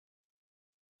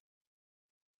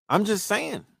 I'm just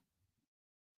saying.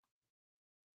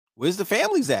 Where's the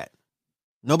families at?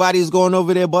 Nobody's going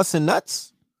over there busting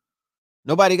nuts.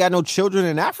 Nobody got no children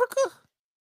in Africa.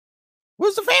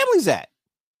 Where's the families at?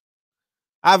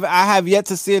 I have yet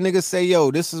to see a nigga say, yo,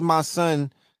 this is my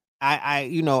son.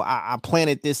 I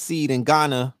planted this seed in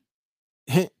Ghana.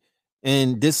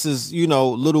 And this is,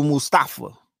 little Mustafa.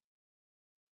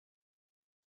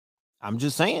 I'm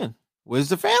just saying, where's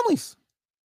the families?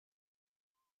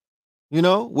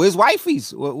 Where's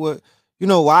wifeys? What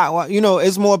why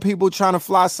it's more people trying to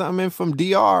fly something in from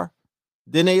DR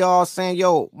than they all saying,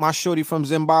 yo, my shorty from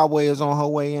Zimbabwe is on her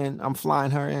way in. I'm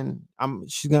flying her in. I'm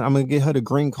gonna get her the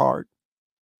green card.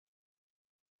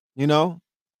 I'm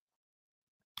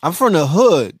from the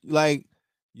hood. Like,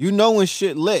 when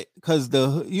shit lit, because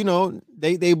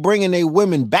they bringing their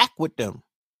women back with them.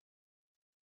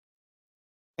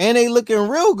 And they looking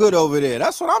real good over there.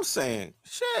 That's what I'm saying.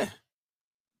 Shit.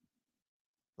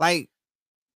 Like,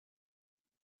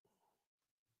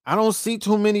 I don't see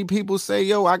too many people say,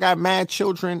 yo, I got mad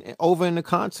children over in the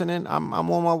continent. I'm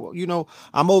on my,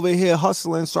 I'm over here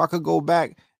hustling so I could go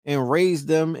back and raise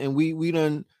them. And we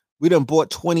done bought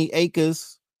 20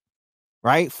 acres,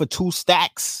 right, for 2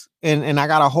 stacks. And I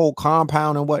got a whole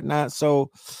compound and whatnot. So,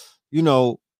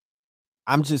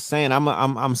 I'm just saying, I'm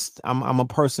a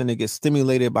person that gets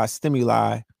stimulated by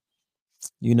stimuli.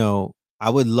 I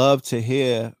would love to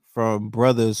hear from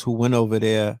brothers who went over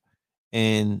there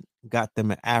and got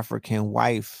them an African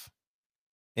wife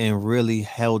and really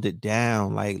held it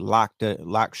down, like locked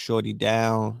shorty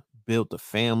down, built a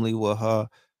family with her,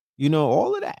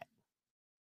 all of that.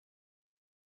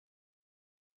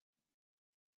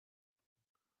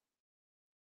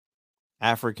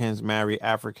 Africans marry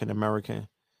African American.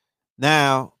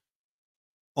 Now,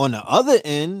 on the other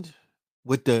end,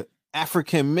 with the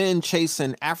African men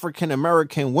chasing African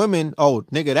American women, oh,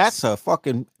 nigga, that's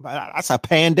a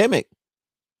pandemic.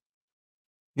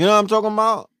 You know what I'm talking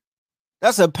about?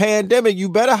 That's a pandemic. You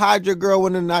better hide your girl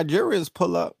when the Nigerians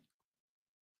pull up.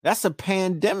 That's a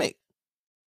pandemic.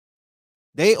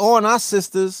 They on our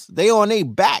sisters. They on their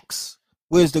backs.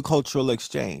 Where's the cultural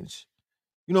exchange?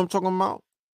 You know what I'm talking about?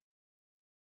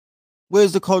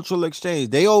 Where's the cultural exchange?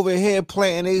 They over here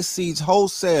planting their seeds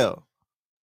wholesale.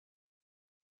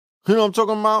 You know what I'm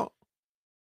talking about?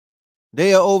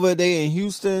 They are over there in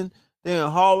Houston. They're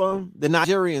in Harlem. The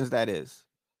Nigerians, that is.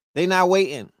 They not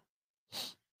waiting.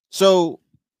 So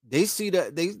they see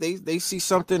that they see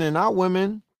something in our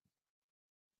women.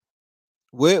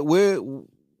 We're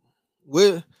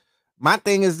my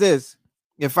thing is this.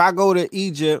 If I go to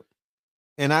Egypt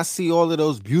and I see all of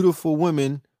those beautiful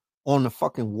women on the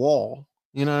fucking wall,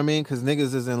 you know what I mean? Because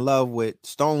niggas is in love with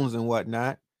stones and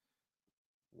whatnot.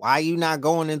 Why you not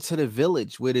going into the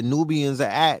village where the Nubians are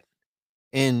at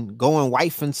and going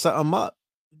wifing something up?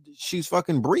 She's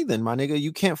fucking breathing, my nigga.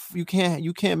 You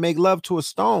can't make love to a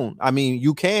stone. I mean,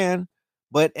 you can,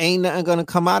 but ain't nothing gonna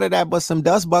come out of that but some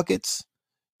dust buckets.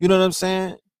 You know what I'm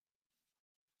saying?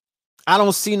 I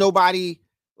don't see nobody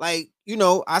like, you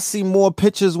know, I see more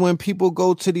pictures when people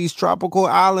go to these tropical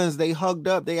islands, they hugged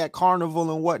up, they at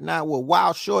carnival and whatnot with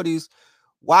wild shorties.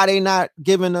 Why they not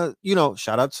giving a, you know,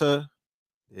 shout out to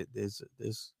this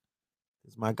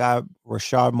my guy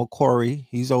Rashad McCory.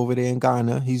 He's over there in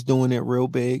Ghana. He's doing it real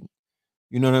big.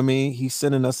 You know what I mean? He's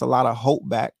sending us a lot of hope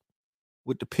back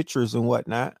with the pictures and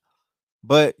whatnot.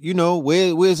 But you know,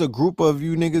 where's a group of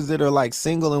you niggas that are like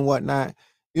single and whatnot?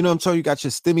 You know what I'm saying? You got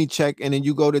your stimmy check and then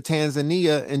you go to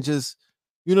Tanzania and just,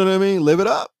 you know what I mean? Live it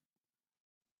up.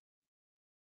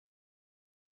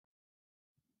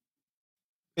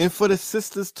 And for the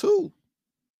sisters too.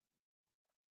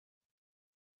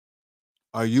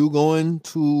 Are you going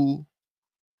to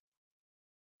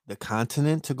the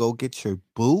continent to go get your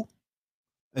boo?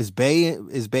 Is Bay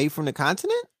from the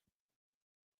continent?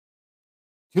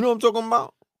 You know what I'm talking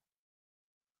about?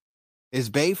 Is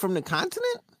Bay from the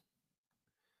continent?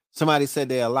 Somebody said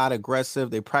they're a lot aggressive.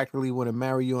 They practically want to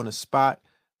marry you on the spot.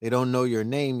 They don't know your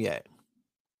name yet.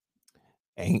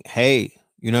 And hey,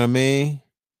 you know what I mean?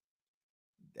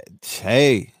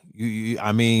 Hey,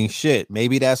 I mean, shit.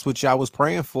 Maybe that's what y'all was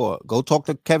praying for. Go talk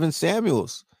to Kevin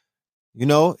Samuels. You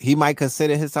know, he might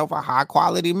consider himself a high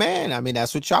quality man. I mean,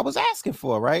 that's what y'all was asking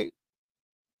for, right?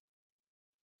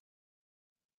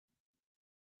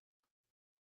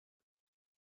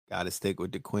 Got to stick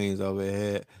with the queens over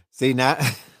here. See, now,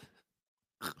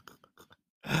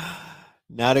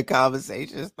 now the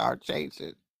conversation start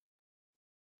changing.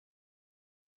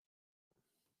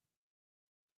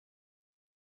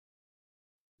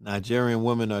 Nigerian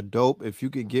women are dope. If you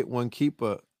could get one, keep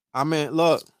her. I mean,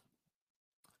 look.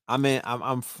 I mean,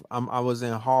 I was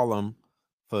in Harlem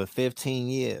for 15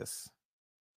 years.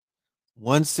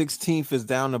 116th is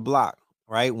down the block,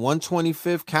 right?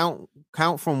 125th,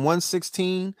 count from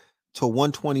 116 to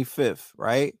 125th,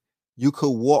 right? You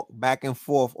could walk back and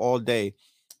forth all day.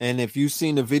 And if you've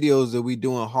seen the videos that we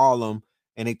do in Harlem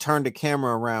and they turn the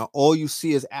camera around, all you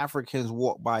see is Africans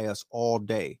walk by us all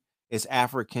day. It's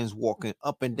Africans walking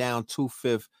up and down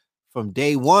 25th from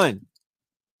day one,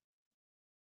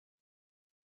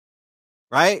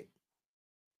 right?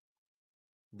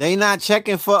 They not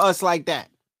checking for us like that.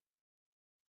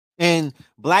 And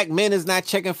black men is not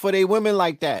checking for their women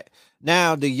like that.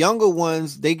 Now, the younger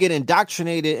ones, they get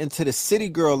indoctrinated into the city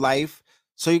girl life.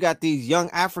 So you got these young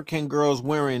African girls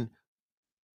wearing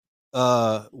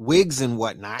wigs and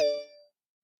whatnot.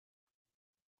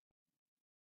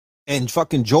 And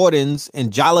fucking Jordans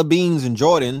and Jolly Beans and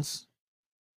Jordans.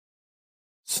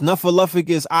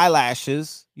 Snuffleupagus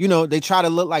eyelashes. You know, they try to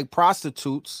look like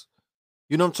prostitutes.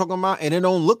 You know what I'm talking about? And it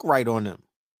don't look right on them.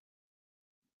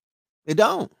 It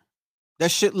don't. That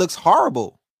shit looks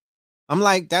horrible. I'm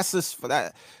like, that's just for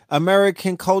that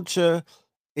American culture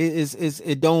is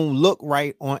it don't look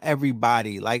right on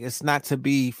everybody. Like it's not to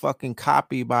be fucking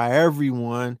copied by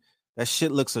everyone. That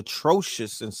shit looks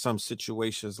atrocious in some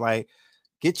situations. Like,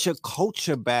 get your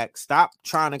culture back. Stop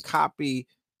trying to copy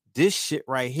this shit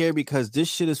right here because this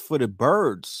shit is for the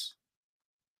birds.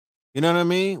 You know what I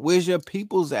mean? Where's your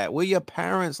peoples at? Where your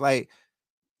parents? Like,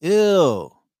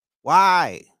 ew.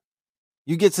 Why?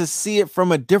 You get to see it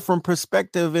from a different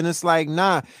perspective, and it's like,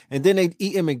 nah. And then they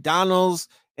eat at McDonald's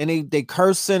and they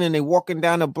cursing and they walking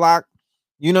down the block.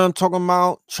 You know what I'm talking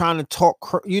about? Trying to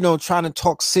talk, you know, trying to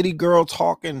talk city girl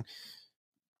talking.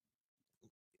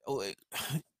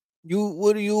 You,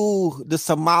 what are you, the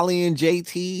Somalian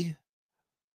JT?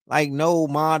 Like, no,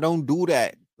 ma, don't do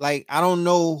that. Like, I don't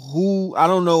know who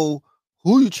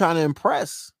you trying to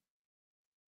impress,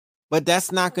 but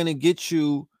that's not going to get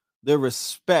you the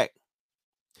respect.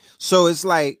 So it's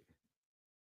like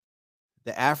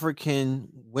the African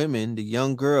women, the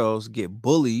young girls get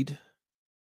bullied,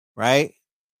 right?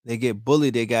 They get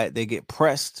bullied, they get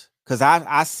pressed. Cause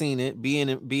I seen it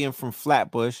being from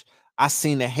Flatbush. I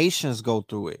seen the Haitians go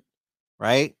through it,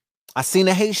 right? I seen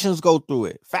the Haitians go through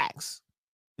it. Facts.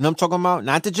 You know what I'm talking about?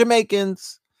 Not the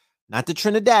Jamaicans, not the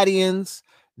Trinidadians,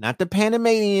 not the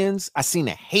Panamanians. I seen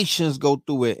the Haitians go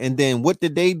through it. And then what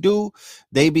did they do?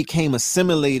 They became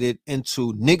assimilated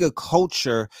into nigga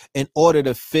culture in order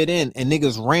to fit in. And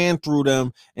niggas ran through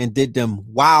them and did them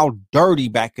wild dirty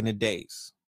back in the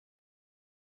days.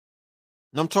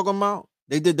 You know what I'm talking about?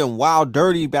 They did them wild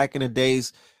dirty back in the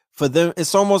days. For them,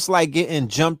 it's almost like getting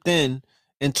jumped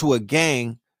into a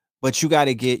gang. But you got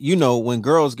to get, you know, when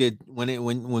girls get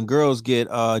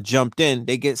jumped in,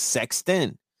 they get sexed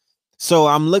in. So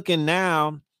I'm looking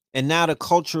now, and now the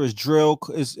culture is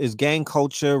is gang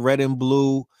culture, red and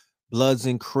blue, Bloods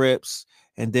and Crips,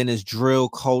 and then it's drill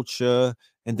culture,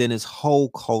 and then his whole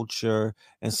culture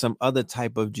and some other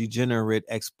type of degenerate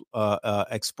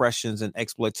expressions and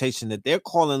exploitation that they're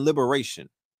calling liberation,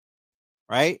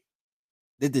 right?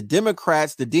 That the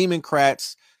Democrats, the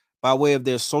Democrats, by way of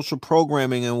their social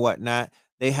programming and whatnot,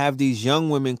 they have these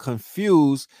young women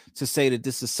confused to say that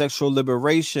this is sexual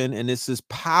liberation and this is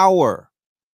power.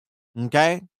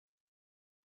 Okay?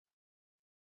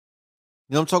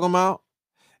 You know what I'm talking about?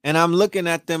 And I'm looking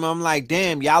at them, I'm like,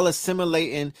 damn, y'all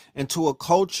assimilating into a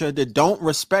culture that don't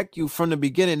respect you from the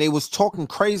beginning. They was talking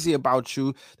crazy about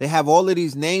you. They have all of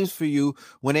these names for you.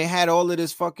 When they had all of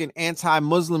this fucking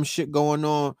anti-Muslim shit going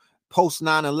on post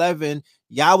 9/11,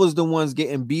 y'all was the ones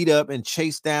getting beat up and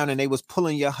chased down, and they was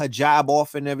pulling your hijab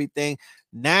off and everything.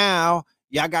 Now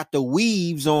y'all got the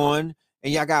weaves on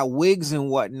and y'all got wigs and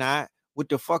whatnot with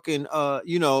the fucking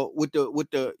with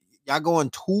the y'all going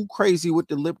too crazy with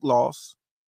the lip gloss.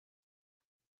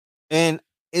 And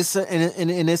it's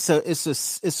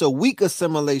a weak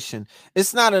assimilation.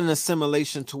 It's not an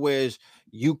assimilation to where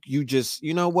you just,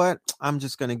 you know what, I'm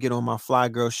just gonna get on my fly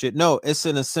girl shit. No, it's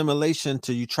an assimilation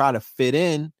to you try to fit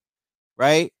in,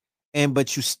 right?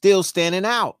 But you still standing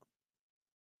out.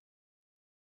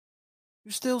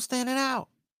 You're still standing out.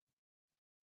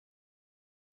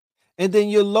 And then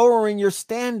you're lowering your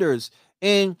standards.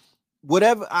 And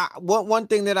one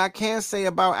thing that I can say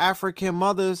about African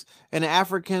mothers and the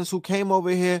Africans who came over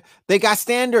here, they got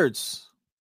standards.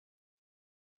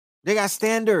 They got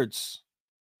standards.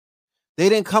 They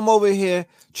didn't come over here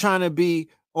trying to be,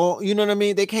 or you know what I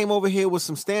mean? They came over here with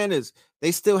some standards.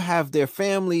 They still have their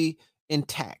family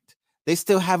intact. They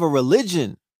still have a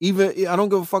religion. Even I don't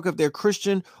give a fuck if they're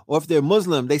Christian or if they're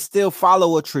Muslim. They still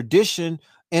follow a tradition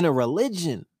and a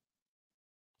religion.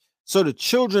 So the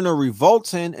children are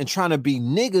revolting and trying to be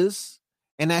niggas,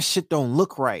 and that shit don't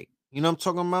look right. You know what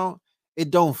I'm talking about?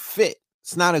 It don't fit.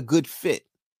 It's not a good fit.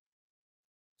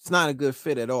 It's not a good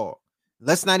fit at all.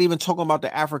 Let's not even talk about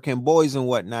the African boys and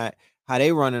whatnot, how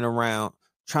they running around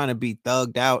trying to be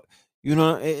thugged out. You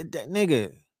know,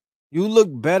 nigga, you look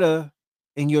better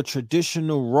in your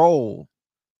traditional role.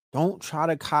 Don't try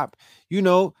to cop. You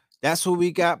know, that's what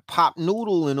we got Pop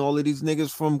Noodle and all of these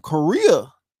niggas from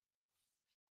Korea.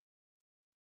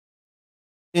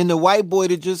 And the white boy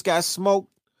that just got smoked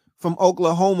from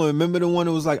Oklahoma. Remember the one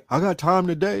that was like, I got time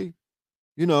today?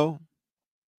 You know,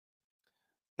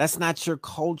 that's not your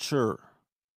culture.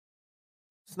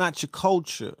 It's not your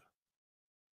culture.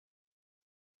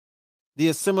 The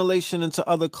assimilation into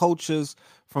other cultures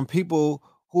from people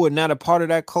who are not a part of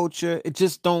that culture, it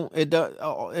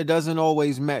doesn't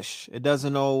always mesh. It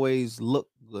doesn't always look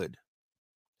good.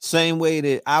 Same way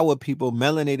that our people,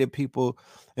 melanated people,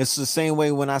 it's the same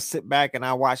way when I sit back and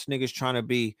I watch niggas trying to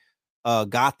be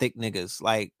gothic niggas.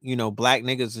 Like, you know, black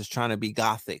niggas is trying to be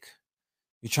gothic.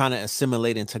 You're trying to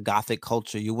assimilate into gothic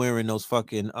culture. You're wearing those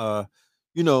fucking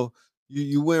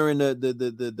you wearing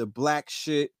the black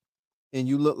shit and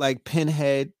you look like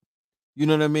Pinhead. You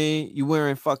know what I mean? You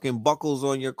wearing fucking buckles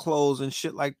on your clothes and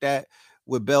shit like that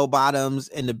with bell bottoms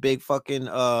and the big fucking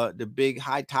the big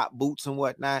high top boots and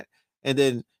whatnot. And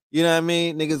then, you know what I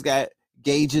mean? Niggas got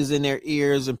gauges in their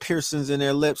ears and piercings in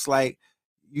their lips. Like,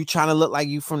 you trying to look like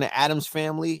you from the Addams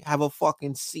family? Have a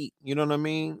fucking seat. You know what I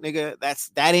mean? Nigga,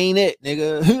 that ain't it,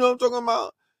 nigga. You know what I'm talking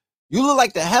about? You look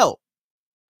like the Help.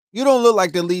 You don't look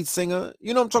like the lead singer.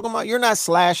 You know what I'm talking about? You're not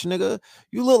Slash, nigga.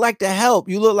 You look like the Help.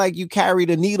 You look like you carry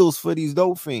the needles for these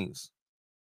dope fiends.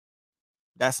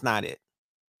 That's not it.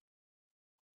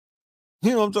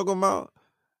 You know what I'm talking about?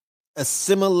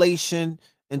 Assimilation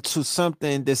into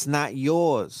something that's not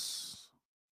yours.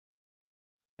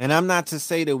 And I'm not to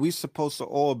say that we're supposed to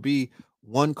all be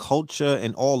one culture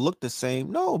and all look the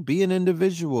same. No, be an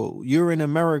individual. You're in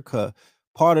America.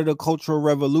 Part of the Cultural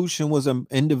Revolution was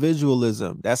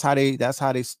individualism. That's how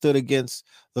they stood against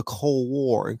the Cold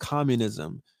War and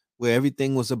communism, where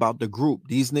everything was about the group.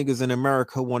 These niggas in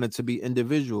America wanted to be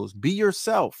individuals. Be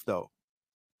yourself, though.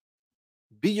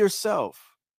 Be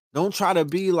yourself. Don't try to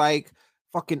be like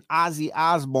fucking Ozzy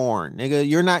Osbourne, nigga.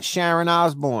 You're not Sharon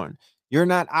Osbourne. You're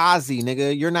not Ozzy,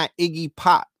 nigga. You're not Iggy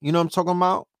Pop. You know what I'm talking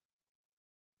about?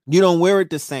 You don't wear it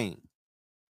the same.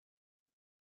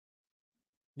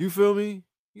 You feel me?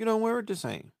 You don't wear it the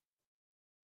same.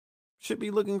 Should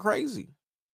be looking crazy.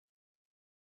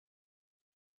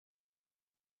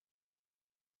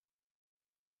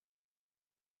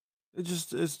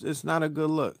 It's not a good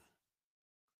look.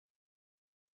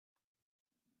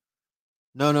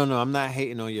 No. I'm not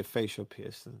hating on your facial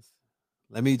piercings.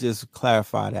 Let me just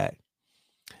clarify that.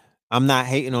 I'm not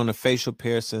hating on the facial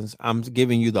piercings. I'm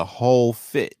giving you the whole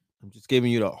fit. I'm just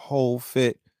giving you the whole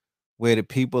fit where the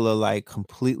people are like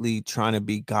completely trying to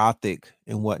be gothic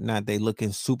and whatnot. They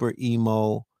looking super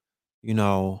emo, you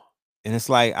know. And it's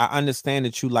like, I understand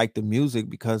that you like the music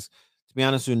because, to be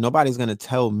honest with you, nobody's gonna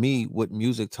tell me what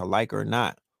music to like or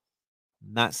not.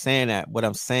 I'm not saying that. What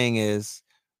I'm saying is,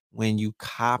 when you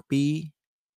copy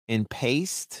and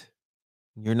paste,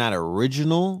 you're not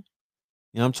original.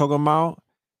 You know what I'm talking about?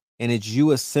 And it's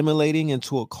you assimilating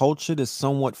into a culture that's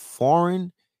somewhat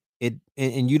foreign.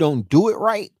 And you don't do it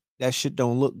right. That shit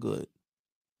don't look good.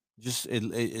 Just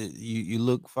you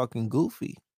look fucking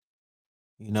goofy,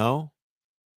 you know.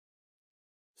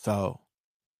 So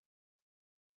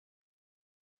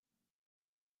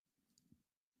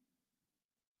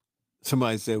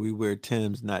somebody said we wear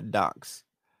Timbs, not Docs.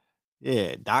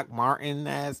 Yeah, Doc Martin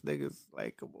ass niggas.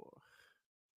 Like, come on,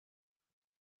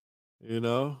 you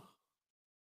know.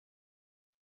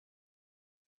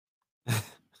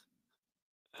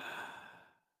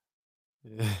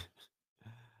 Yeah.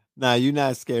 Nah, you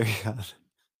not scary.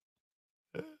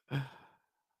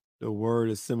 The word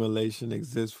assimilation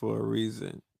exists for a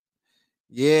reason.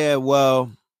 Yeah,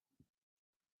 well,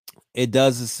 it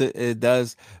does. It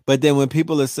does. But then when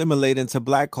people assimilate into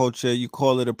black culture, you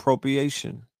call it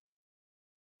appropriation,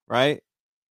 right?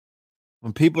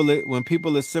 When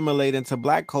people assimilate into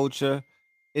black culture,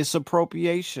 it's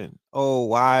appropriation. Oh,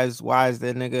 why is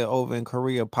that nigga over in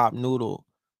Korea pop noodle?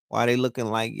 Why they looking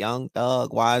like Young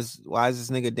Thug? Why is this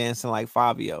nigga dancing like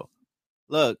Fabio?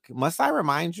 Look, must I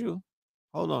remind you?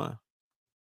 Hold on.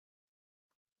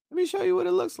 Let me show you what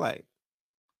it looks like.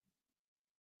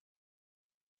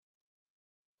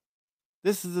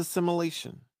 This is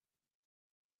assimilation.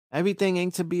 Everything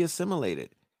ain't to be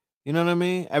assimilated. You know what I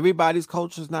mean? Everybody's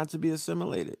culture is not to be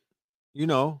assimilated. You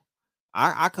know,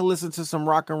 I could listen to some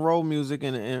rock and roll music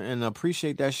and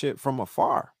appreciate that shit from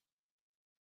afar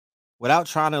without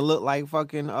trying to look like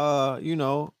fucking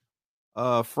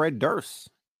Fred Durst.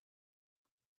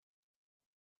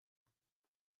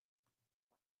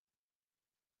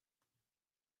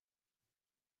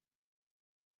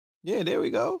 Yeah, there we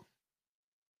go.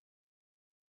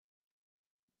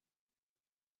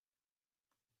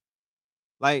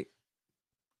 Like,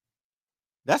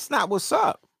 that's not what's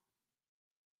up.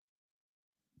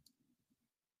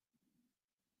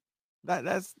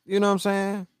 That's you know what I'm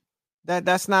saying?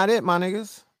 That's not it, my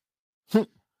niggas. You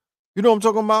know what I'm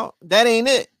talking about? That ain't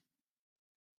it.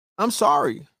 I'm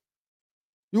sorry.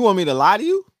 You want me to lie to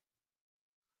you?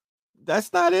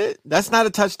 That's not it. That's not a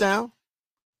touchdown.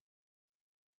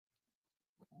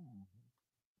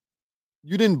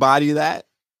 You didn't body that.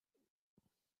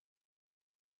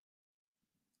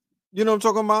 You know what I'm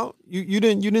talking about? You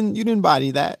didn't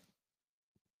body that.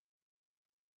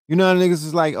 You know, niggas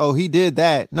is like, oh, he did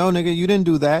that. No, nigga, you didn't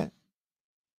do that.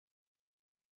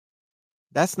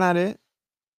 That's not it.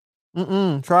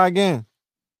 Try again.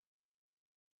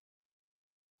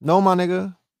 No, my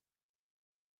nigga.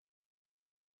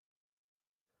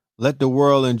 Let the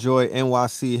world enjoy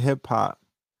NYC hip hop.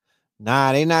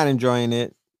 Nah, they not enjoying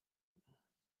it.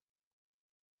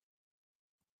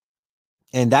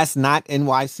 And that's not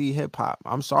NYC hip hop.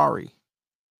 I'm sorry.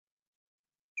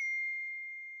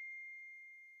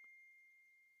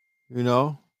 You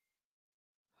know?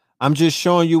 I'm just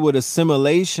showing you what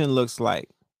assimilation looks like.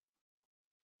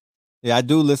 Yeah, I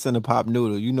do listen to Pop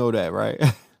Noodle. You know that, right?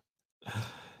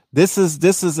 This is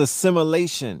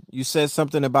assimilation. You said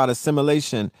something about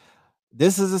assimilation.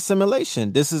 This is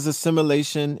assimilation. This is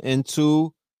assimilation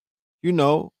into, you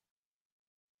know,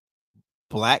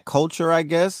 black culture, I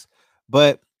guess.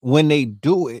 But when they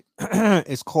do it,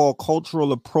 it's called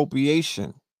cultural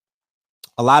appropriation.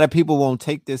 A lot of people won't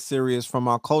take this serious from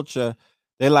our culture.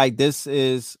 They're like, this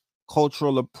is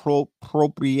cultural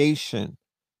appropriation.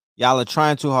 Y'all are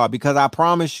trying too hard because I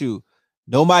promise you,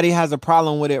 nobody has a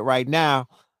problem with it right now.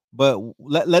 But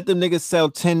let them niggas sell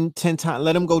 10 times.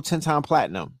 Let them go 10 times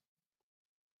platinum.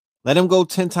 Let them go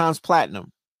 10 times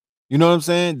platinum. You know what I'm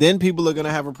saying? Then people are going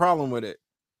to have a problem with it.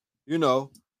 You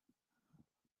know,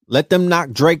 let them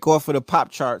knock Drake off of the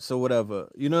pop charts or whatever.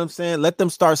 You know what I'm saying? Let them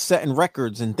start setting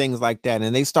records and things like that.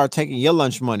 And they start taking your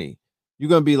lunch money. You're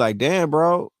going to be like, damn,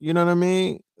 bro. You know what I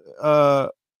mean?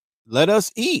 Let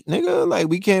us eat, nigga. Like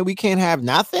we can't have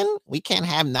nothing. We can't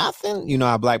have nothing. You know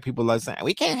how black people are saying,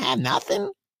 we can't have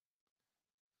nothing.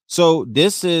 So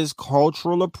this is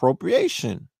cultural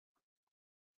appropriation.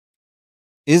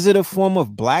 Is it a form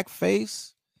of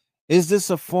blackface? Is this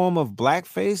a form of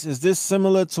blackface? Is this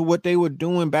similar to what they were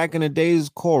doing back in the days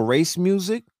called race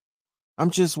music? I'm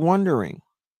just wondering.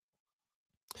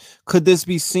 Could this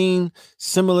be seen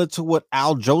similar to what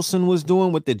Al Jolson was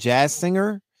doing with the jazz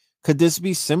singer? Could this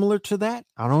be similar to that?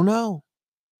 I don't know.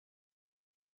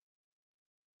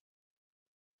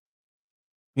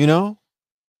 You know?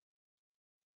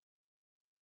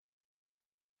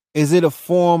 Is it a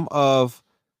form of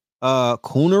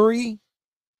coonery?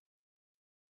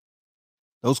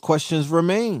 Those questions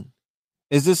remain.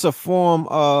 Is this a form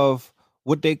of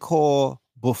what they call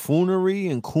buffoonery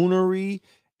and coonery?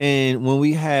 And when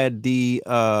we had the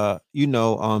the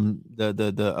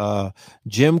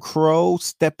Jim Crow,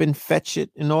 Step and Fetch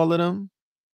It, and all of them,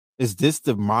 is this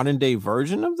the modern day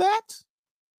version of that?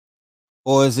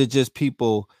 Or is it just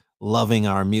people loving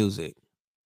our music?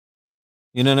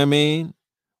 You know what I mean?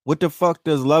 What the fuck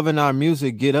does loving our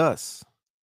music get us?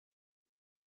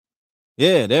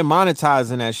 Yeah, they're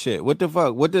monetizing that shit. What the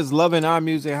fuck? What does loving our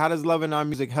music, how does loving our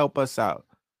music help us out?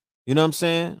 You know what I'm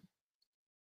saying?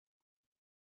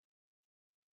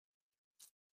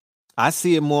 I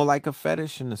see it more like a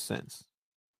fetish in a sense.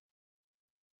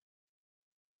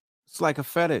 It's like a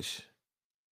fetish,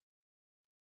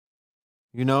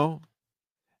 you know?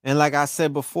 And like I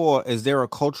said before, is there a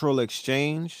cultural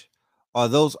exchange? Are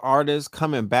those artists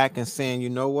coming back and saying, you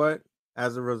know what?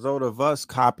 As a result of us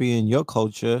copying your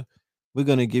culture, we're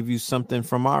going to give you something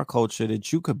from our culture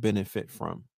that you could benefit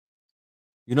from.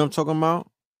 You know what I'm talking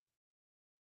about?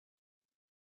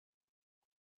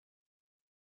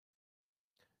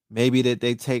 Maybe that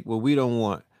they take what we don't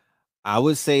want. I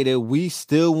would say that we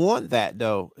still want that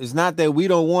though. It's not that we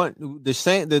don't want the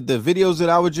same the videos that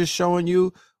I was just showing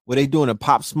you where they doing a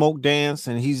pop smoke dance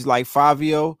and he's like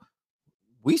Fabio.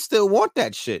 We still want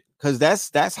that shit because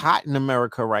that's hot in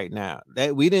America right now.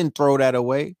 That we didn't throw that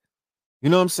away. You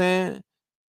know what I'm saying?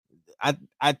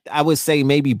 I would say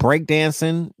maybe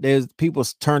breakdancing. There's people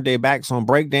turned their backs on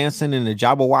breakdancing and the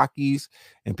Jabberwockies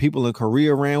and people in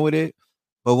Korea ran with it.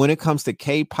 But when it comes to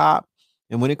K-pop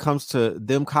and when it comes to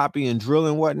them copying drill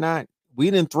and whatnot, we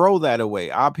didn't throw that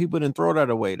away. Our people didn't throw that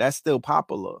away. That's still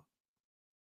popular,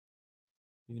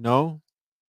 you know?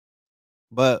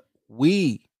 But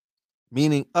we,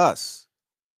 meaning us,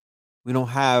 we don't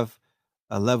have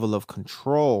a level of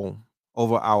control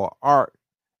over our art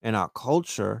and our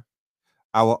culture.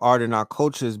 Our art and our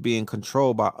culture is being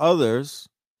controlled by others,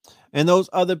 and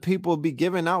those other people be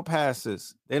giving out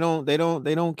passes. They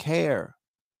don't care.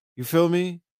 You feel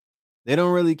me? They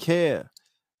don't really care.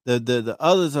 The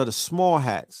others are the small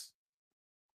hats,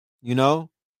 you know?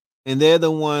 And they're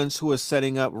the ones who are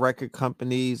setting up record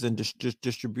companies and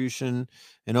distribution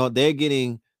and all. They're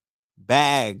getting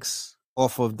bags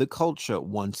off of the culture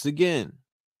once again.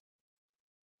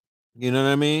 You know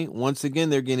what I mean? Once again,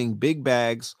 they're getting big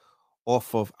bags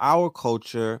off of our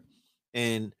culture,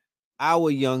 and our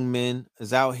young men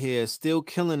is out here still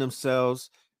killing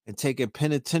themselves and taking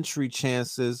penitentiary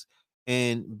chances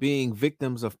and being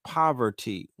victims of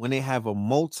poverty when they have a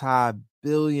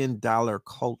multi-billion-dollar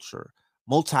culture,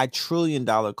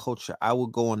 multi-trillion-dollar culture. I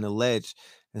would go on the ledge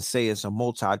and say it's a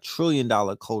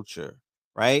multi-trillion-dollar culture,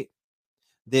 right?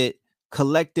 That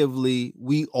collectively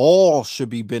we all should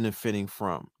be benefiting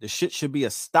from. The shit should be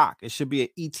a stock. It should be an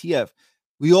ETF.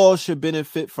 We all should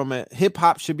benefit from it. Hip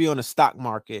hop should be on the stock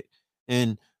market,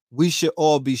 and we should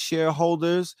all be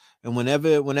shareholders. And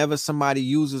whenever somebody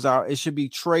uses it should be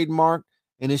trademarked,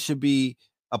 and it should be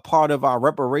a part of our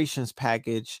reparations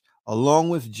package, along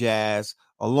with jazz,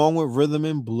 along with rhythm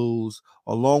and blues,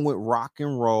 along with rock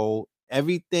and roll.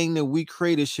 Everything that we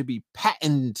created should be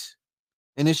patented,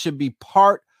 and it should be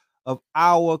part of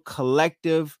our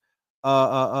collective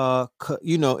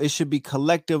it should be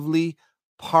collectively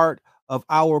part of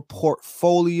our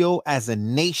portfolio as a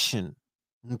nation.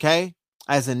 Okay,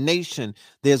 as a nation,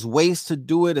 there's ways to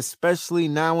do it, especially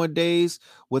nowadays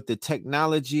with the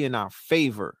technology in our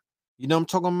favor. You know what I'm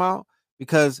talking about?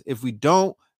 Because if we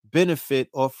don't benefit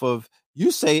off of,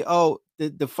 you say, oh,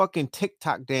 the fucking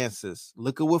TikTok dances,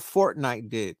 look at what Fortnite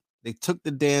did. They took the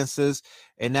dances,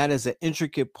 and that is an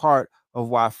intricate part of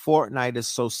why Fortnite is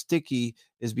so sticky,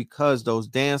 is because those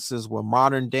dances were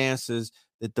modern dances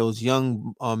that those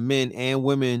young men and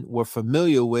women were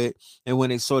familiar with. And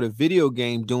when they saw the video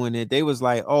game doing it, they was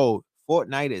like, oh,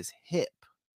 Fortnite is hip,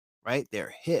 right?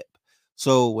 They're hip.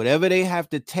 So whatever they have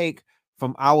to take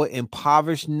from our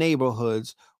impoverished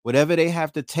neighborhoods, whatever they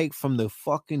have to take from the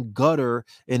fucking gutter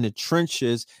in the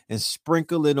trenches and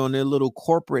sprinkle it on their little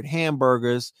corporate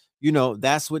hamburgers,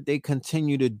 that's what they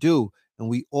continue to do. And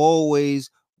we always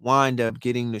wind up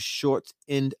getting the short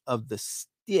end of the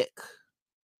stick,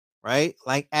 right?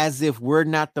 Like as if we're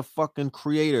not the fucking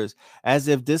creators, as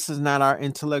if this is not our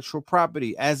intellectual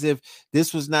property, as if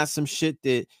this was not some shit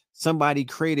that somebody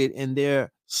created in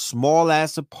their small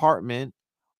ass apartment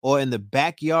or in the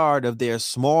backyard of their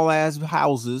small ass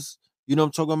houses. You know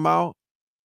what I'm talking about?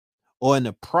 Or in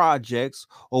the projects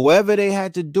or wherever they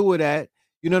had to do it at.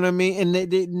 You know what I mean?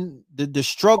 And the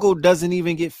struggle doesn't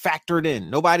even get factored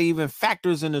in. Nobody even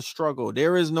factors in the struggle.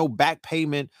 There is no back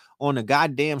payment on the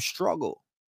goddamn struggle.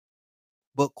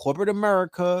 But corporate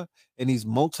America and these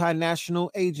multinational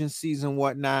agencies and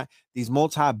whatnot, these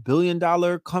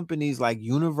multi-billion-dollar companies like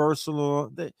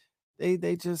Universal,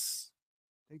 they just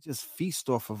feast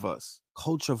off of us.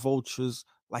 Culture vultures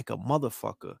like a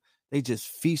motherfucker. They just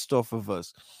feast off of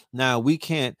us. Now we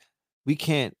can't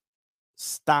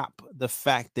stop the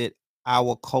fact that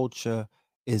our culture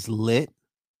is lit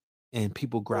and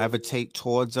people gravitate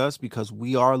towards us because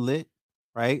we are lit,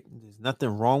 right? There's nothing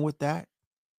wrong with that.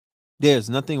 There's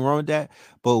nothing wrong with that.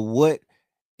 But what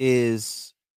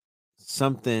is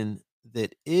something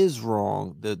that is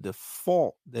wrong, the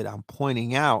fault that I'm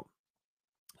pointing out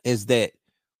is that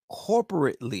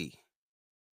corporately,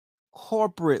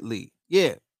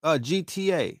 yeah,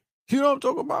 GTA, you know what I'm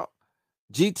talking about?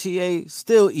 GTA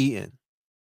still eating.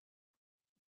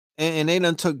 And they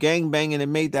done took gangbanging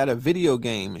and made that a video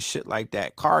game and shit like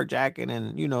that. Carjacking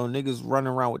and, niggas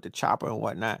running around with the chopper and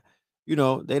whatnot. They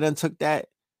done took that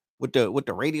with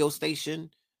the radio station.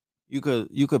 You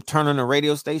could turn on the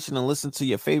radio station and listen to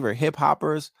your favorite hip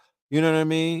hoppers. You know what I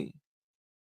mean?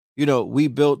 We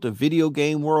built the video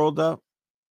game world up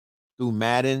through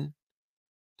Madden,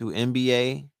 through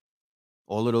NBA,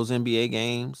 all of those NBA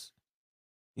games,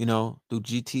 through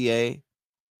GTA.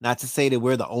 Not to say that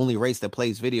we're the only race that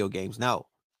plays video games. No.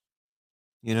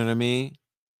 You know what I mean?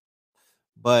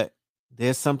 But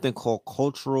there's something called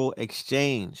cultural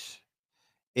exchange.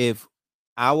 If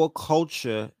our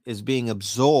culture is being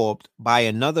absorbed by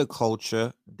another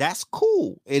culture, that's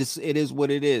cool. It is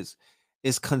what it is.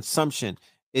 It's consumption.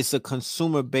 It's a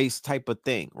consumer based type of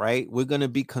thing, right? We're going to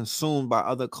be consumed by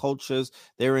other cultures.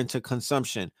 They're into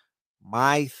consumption.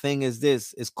 My thing is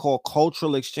this. It's called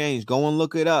cultural exchange. Go and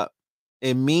look it up.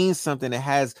 It means something. It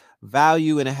has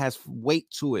value and it has weight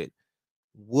to it.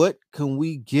 What can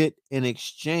we get in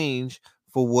exchange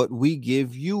for what we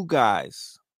give you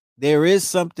guys? There is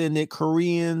something that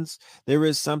Koreans, there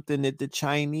is something that the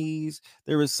Chinese,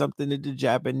 there is something that the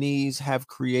Japanese have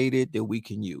created that we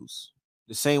can use.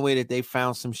 The same way that they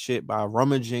found some shit by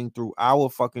rummaging through our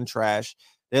fucking trash.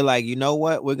 They're like, you know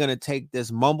what? We're going to take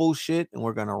this mumble shit and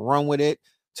we're going to run with it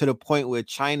to the point where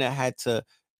China had to,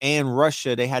 and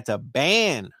Russia, they had to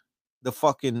ban the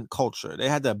fucking culture. They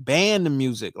had to ban the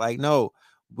music. Like, no,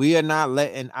 we are not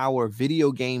letting our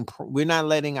video game, we're not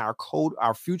letting our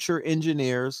future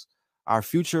engineers, our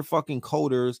future fucking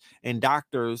coders and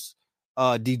doctors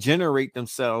degenerate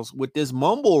themselves with this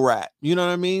mumble rap. You know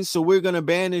what I mean? So we're going to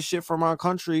ban this shit from our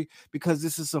country because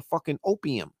this is a fucking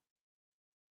opium.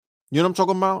 You know what I'm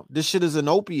talking about? This shit is an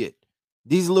opiate.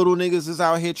 These little niggas is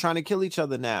out here trying to kill each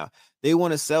other now. They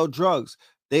want to sell drugs.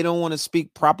 They don't want to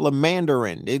speak proper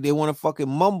Mandarin. They want to fucking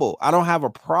mumble. I don't have a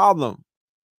problem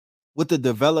with the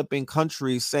developing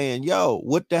countries saying, yo,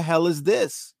 what the hell is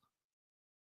this?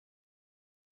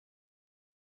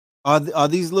 Are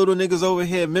these little niggas over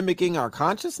here mimicking our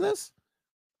consciousness?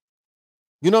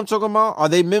 You know what I'm talking about? Are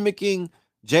they mimicking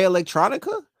J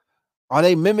Electronica? Are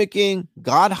they mimicking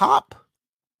God Hop?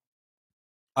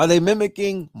 Are they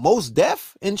mimicking Most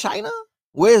Def in China?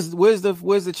 Where's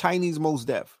the Chinese Most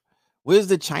Def? Where's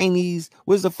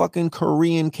the fucking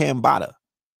Korean Kambata?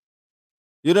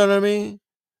 You know what I mean?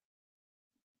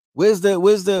 Where's the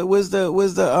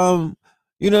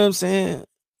you know what I'm saying?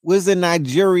 Where's the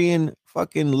Nigerian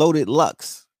fucking Loaded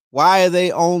Lux? Why are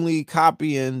they only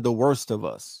copying the worst of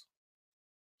us?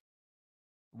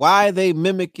 Why are they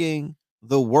mimicking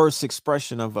the worst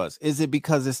expression of us? Is it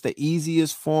because it's the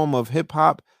easiest form of hip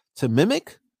hop to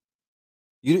mimic?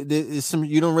 You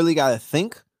don't really got to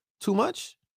think too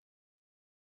much.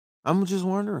 I'm just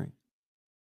wondering.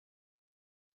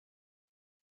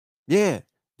 Yeah,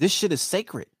 this shit is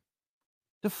sacred.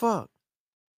 The fuck?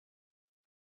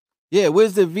 Yeah,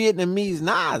 where's the Vietnamese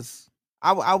Nas?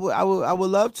 I would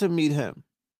love to meet him.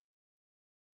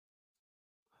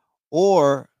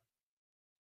 Or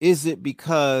is it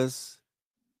because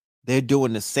they're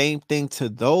doing the same thing to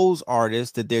those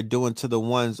artists that they're doing to the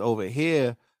ones over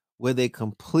here, where they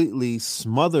completely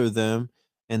smother them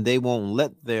and they won't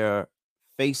let their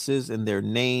faces and their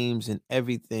names and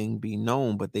everything be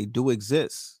known, but they do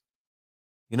exist.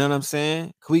 You know what I'm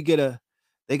saying? Can we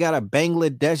they got a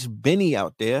Bangladesh Benny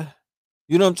out there.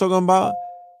 You know what I'm talking about?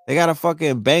 They got a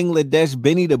fucking Bangladesh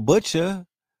Benny the Butcher,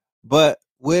 but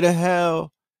where the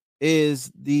hell is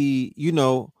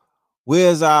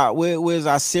where's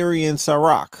our Syrian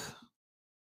Sarak?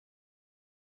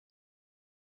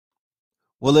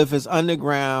 Well, if it's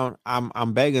underground,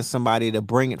 I'm begging somebody to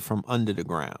bring it from under the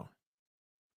ground.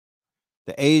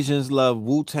 The Asians love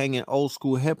Wu-Tang and old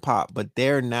school hip hop, but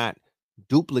they're not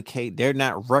they're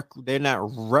not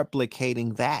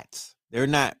replicating that. They're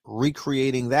not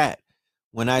recreating that.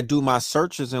 When I do my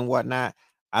searches and whatnot,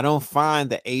 I don't find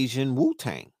the Asian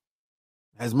Wu-Tang.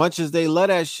 As much as they love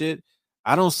that shit,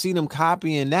 I don't see them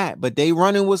copying that. But they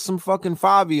running with some fucking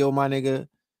Fabio, my nigga.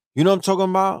 You know what I'm talking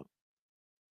about?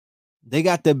 They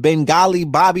got the Bengali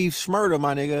Bobby Shmurda,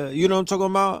 my nigga. You know what I'm talking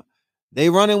about? They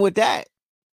running with that.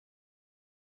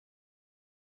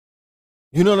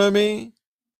 You know what I mean?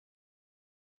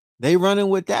 They running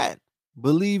with that.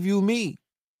 Believe you me.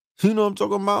 You know what I'm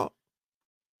talking about?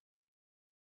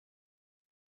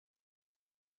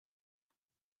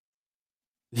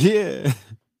 Yeah.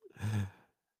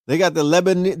 They got the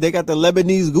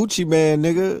Lebanese Gucci man,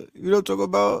 nigga. You know what I'm talking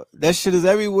about? That shit is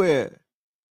everywhere.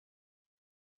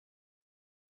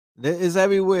 It's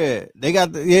everywhere. They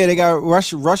got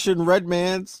Russian red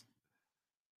mans.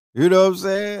 You know what I'm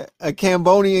saying? A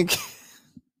Cambodian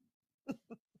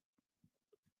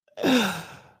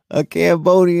a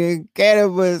Cambodian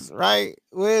cannabis, right?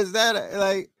 Where's that at?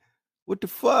 Like, what the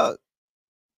fuck?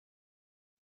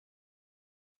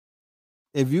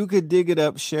 If you could dig it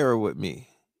up, share it with me.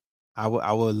 I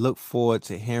would look forward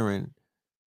to hearing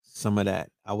some of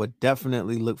that. I would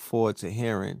definitely look forward to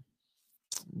hearing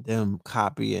them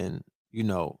copying, you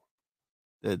know,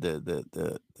 the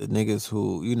niggas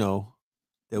who, you know,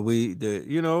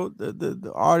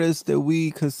 the artists that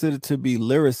we consider to be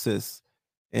lyricists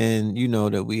and you know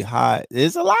that we hide.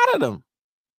 There's a lot of them.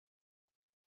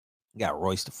 You got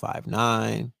Royce the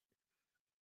 5'9",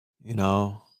 you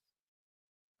know.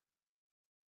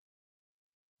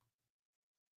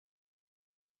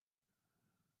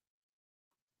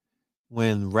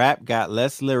 When rap got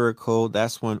less lyrical,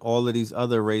 that's when all of these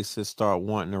other races start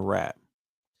wanting to rap.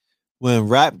 When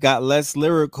rap got less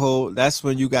lyrical, that's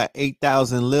when you got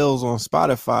 8,000 Lils on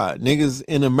Spotify. Niggas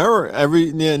in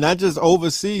America, not just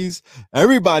overseas,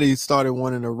 everybody started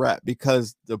wanting to rap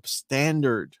because the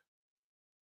standard,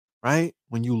 right?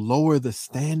 When you lower the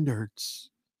standards,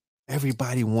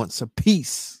 everybody wants a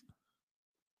piece.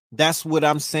 That's what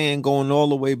I'm saying, going all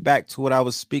the way back to what I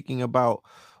was speaking about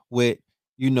with,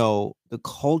 you know, the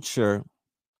culture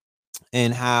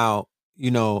and how, you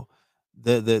know,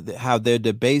 the how they're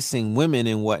debasing women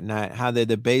and whatnot, how they're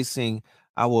debasing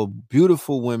our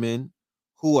beautiful women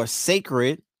who are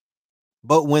sacred,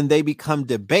 but when they become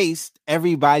debased,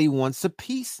 everybody wants a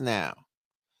piece now.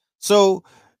 So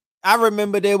I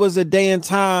remember there was a day and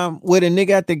time where the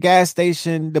nigga at the gas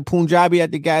station, the Punjabi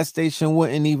at the gas station,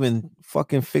 wouldn't even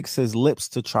fucking fix his lips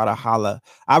to try to holler.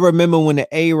 I remember when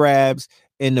the Arabs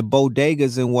and the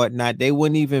bodegas and whatnot, they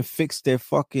wouldn't even fix their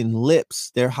fucking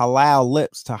lips, their halal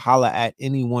lips, to holler at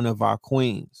any one of our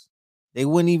queens. They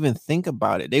wouldn't even think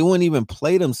about it. They wouldn't even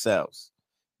play themselves.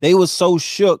 They were so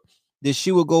shook that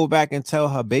she would go back and tell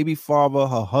her baby father,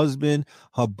 her husband,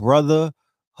 her brother,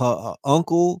 her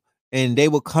uncle, and they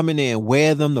would come in there and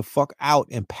wear them the fuck out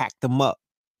and pack them up,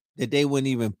 that they wouldn't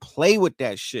even play with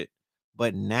that shit.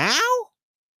 But now,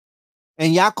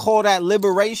 and y'all call that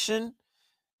liberation?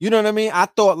 You know what I mean? I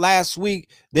thought last week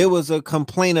there was a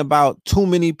complaint about too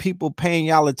many people paying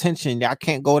y'all attention. Y'all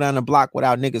can't go down the block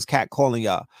without niggas catcalling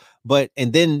y'all.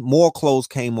 And then more clothes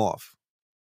came off.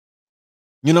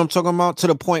 You know what I'm talking about? To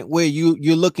the point where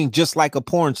you're looking just like a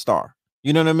porn star.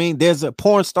 You know what I mean?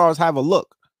 Porn stars have a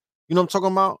look. You know what I'm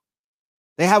talking about?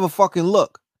 They have a fucking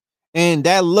look. And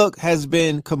that look has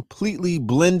been completely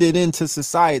blended into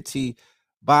society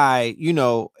by, you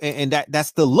know, and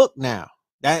that's the look now.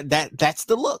 That's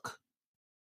the look.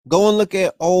 Go and look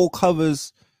at old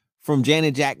covers from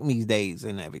Janet Jackson's days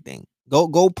and everything.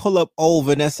 Go pull up old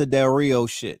Vanessa Del Rio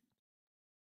shit.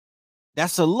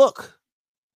 That's a look.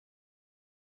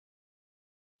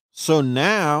 So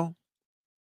now,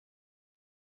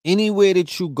 anywhere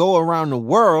that you go around the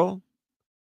world,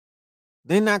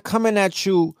 they're not coming at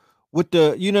you with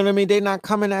you know what I mean? They're not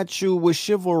coming at you with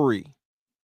chivalry.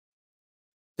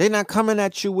 They're not coming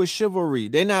at you with chivalry.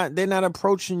 They're not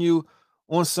approaching you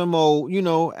on some old, you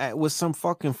know, with some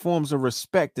fucking forms of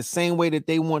respect, the same way that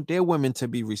they want their women to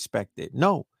be respected.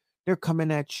 No, they're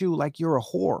coming at you like you're a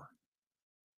whore.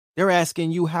 They're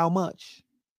asking you how much.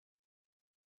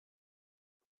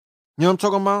 You know what I'm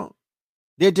talking about?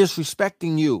 They're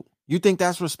disrespecting you. You think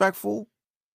that's respectful?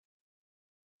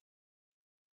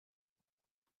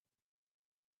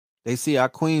 They see our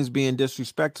queens being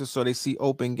disrespected, so they see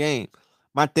open game.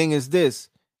 My thing is this: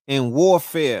 in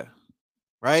warfare,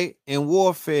 right? In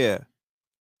warfare,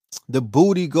 the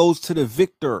booty goes to the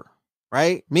victor,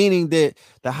 right? Meaning that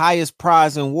the highest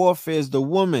prize in warfare is the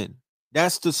woman.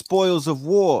 That's the spoils of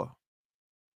war.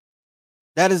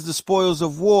 That is the spoils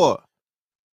of war.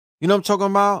 You know what I'm talking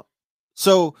about?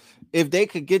 So if they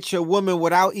could get your woman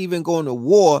without even going to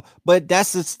war, but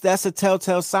that's a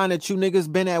telltale sign that you niggas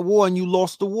been at war and you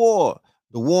lost the war.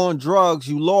 The war on drugs,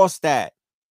 you lost that.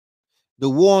 The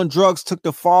war on drugs took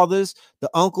the fathers, the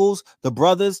uncles, the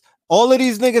brothers, all of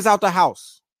these niggas out the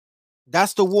house.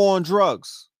 That's the war on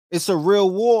drugs. It's a real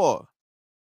war.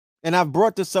 And I've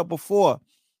brought this up before.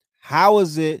 How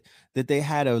is it that they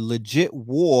had a legit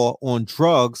war on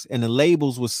drugs and the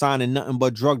labels was signing nothing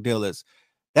but drug dealers?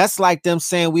 That's like them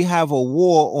saying we have a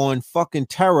war on fucking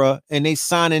terror and they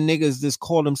signing niggas that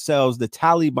call themselves the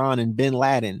Taliban and Bin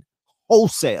Laden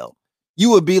wholesale.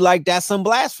 You would be like, that's some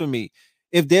blasphemy.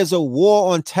 If there's a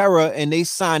war on terror and they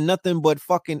sign nothing but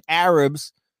fucking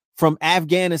Arabs from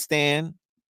Afghanistan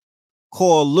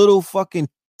called little fucking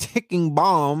ticking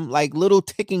bomb, like little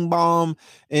ticking bomb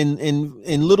and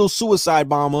little suicide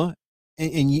bomber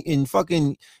and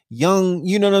fucking young,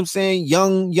 you know what I'm saying?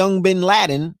 Young Bin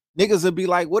Laden, niggas would be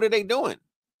like, what are they doing?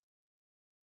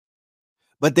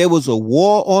 But there was a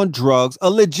war on drugs, a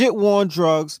legit war on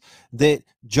drugs that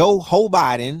Joe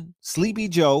Biden, Sleepy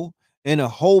Joe, and a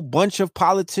whole bunch of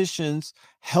politicians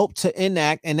helped to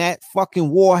enact. And that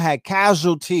fucking war had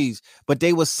casualties, but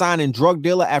they were signing drug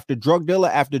dealer after drug dealer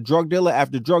after drug dealer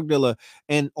after drug dealer.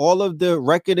 And all of the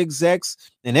record execs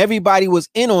and everybody was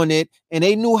in on it. And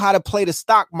they knew how to play the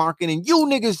stock market. And you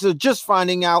niggas are just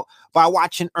finding out by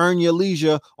watching Earn Your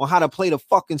Leisure on how to play the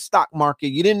fucking stock market.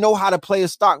 You didn't know how to play a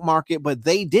stock market, but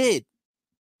they did.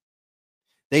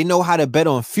 They know how to bet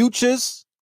on futures.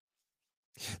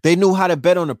 They knew how to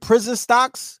bet on the prison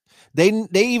stocks. They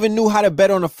even knew how to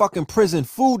bet on the fucking prison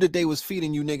food that they was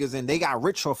feeding you niggas, and they got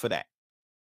rich off of that.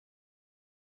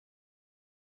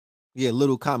 Yeah,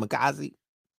 little kamikaze.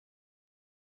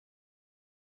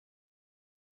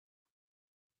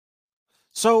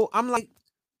 So I'm like,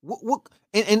 what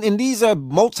and these are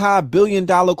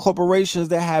multi-billion-dollar corporations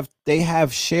that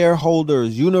have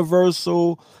shareholders.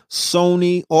 Universal,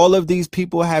 Sony, all of these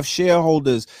people have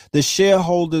shareholders. The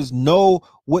shareholders know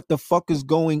what the fuck is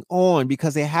going on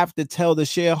because they have to tell the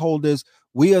shareholders,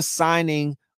 we are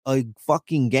signing a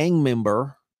fucking gang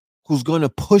member who's going to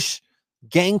push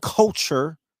gang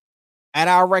culture at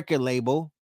our record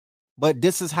label, but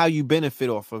this is how you benefit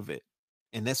off of it.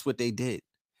 And that's what they did.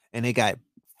 And they got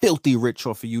filthy rich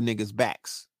off of you niggas'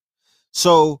 backs.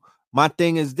 So my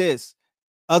thing is this.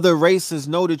 Other races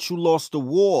know that you lost the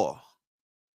war.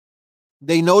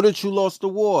 They know that you lost the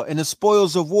war. And the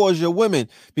spoils of war is your women.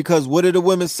 Because what are the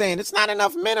women saying? It's not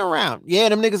enough men around. Yeah,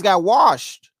 them niggas got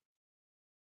washed.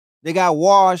 They got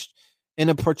washed in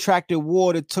a protracted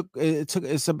war that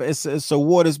it's a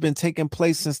war that's been taking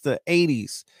place since the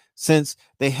 80s, since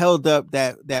they held up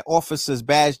that officer's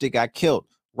badge that got killed.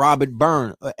 Robert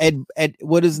Burns, Ed,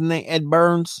 what is his name?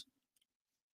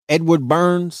 Edward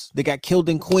Burns. They got killed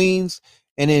in Queens,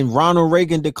 and then Ronald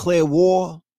Reagan declared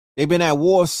war. They've been at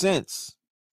war since.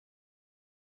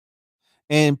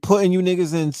 And putting you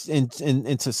niggas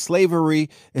into slavery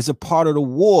is a part of the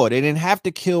war. They didn't have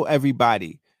to kill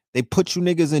everybody. They put you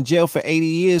niggas in jail for 80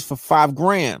 years for 5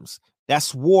 grams.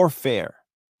 That's warfare.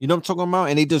 You know what I'm talking about?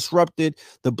 And they disrupted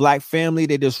the black family.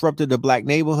 They disrupted the black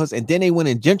neighborhoods. And then they went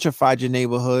and gentrified your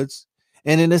neighborhoods.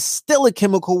 And then it's still a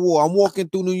chemical war. I'm walking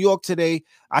through New York today.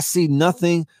 I see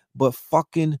nothing but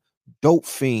fucking dope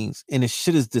fiends. And the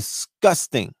shit is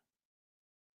disgusting.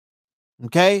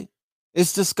 Okay?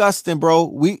 It's disgusting,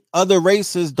 bro. Other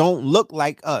races don't look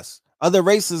like us. Other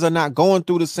races are not going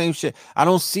through the same shit. I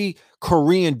don't see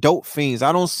Korean dope fiends.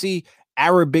 I don't see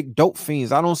Arabic dope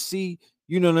fiends. I don't see,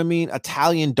 you know what I mean,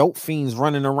 Italian dope fiends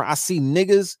running around. I see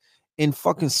niggas and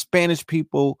fucking Spanish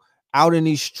people out in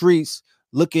these streets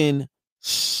looking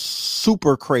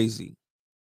super crazy.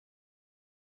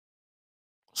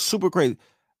 Super crazy.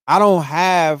 I'm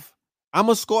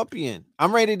a Scorpion.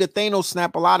 I'm ready to Thanos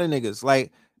snap a lot of niggas.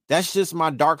 Like, that's just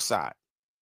my dark side.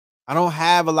 I don't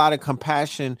have a lot of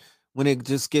compassion when it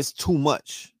just gets too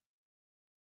much.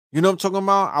 You know what I'm talking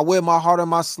about? I wear my heart on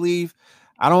my sleeve.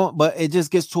 But it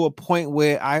just gets to a point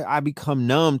where I become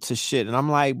numb to shit. And I'm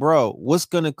like, bro, what's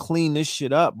going to clean this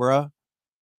shit up, bro?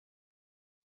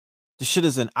 This shit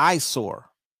is an eyesore.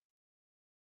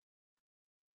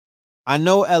 I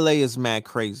know LA is mad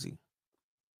crazy.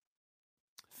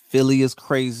 Philly is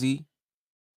crazy.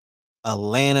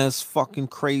 Atlanta's fucking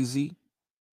crazy.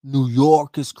 New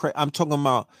York is crazy. I'm talking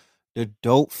about the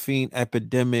dope fiend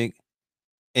epidemic.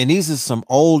 And these are some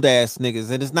old ass niggas.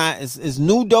 And it's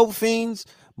new dope fiends,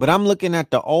 but I'm looking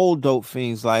at the old dope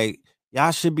fiends like,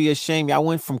 y'all should be ashamed. Y'all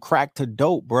went from crack to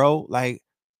dope, bro. Like,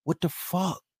 what the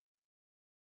fuck?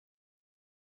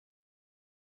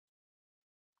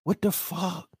 What the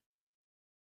fuck?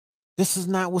 This is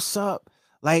not what's up.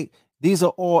 Like, these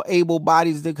are all able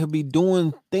bodies that could be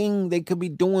doing they could be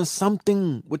doing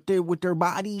something with their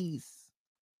bodies.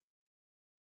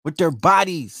 With their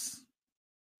bodies.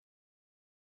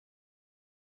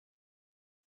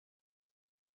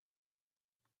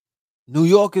 New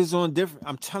York is on different.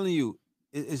 I'm telling you,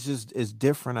 it's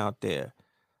different out there.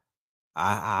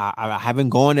 I haven't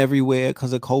gone everywhere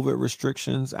because of COVID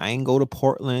restrictions. I ain't go to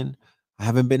Portland. I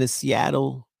haven't been to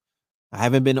Seattle. I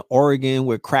haven't been to Oregon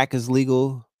where crack is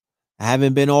legal. I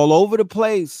haven't been all over the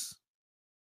place.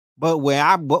 But where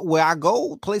I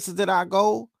go, places that I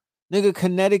go, nigga,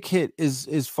 Connecticut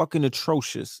is fucking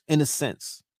atrocious in a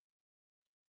sense.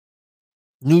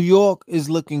 New York is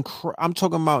looking. I'm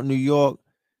talking about New York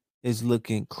is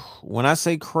looking. When I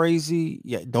say crazy,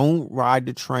 yeah, don't ride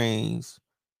the trains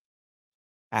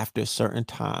after a certain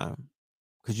time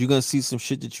because you're gonna see some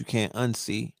shit that you can't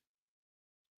unsee.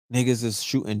 Niggas is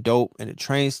shooting dope in the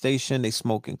train station. They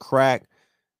smoking crack.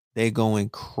 They going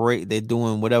crazy. They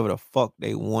doing whatever the fuck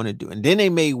they want to do. And then they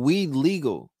made weed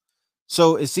legal.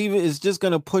 So it's just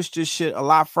gonna push this shit a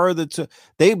lot further to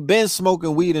they've been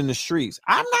smoking weed in the streets.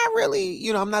 I'm not really,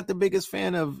 I'm not the biggest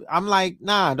fan of I'm like,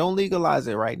 nah, don't legalize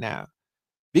it right now.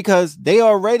 Because they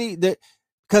already that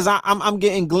because I'm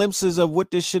getting glimpses of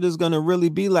what this shit is gonna really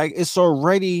be like. It's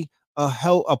already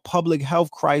a public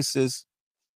health crisis.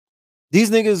 These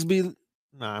niggas be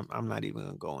I'm not even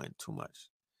gonna go in too much.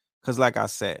 Cause like I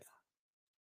said,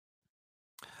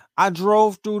 I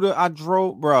drove through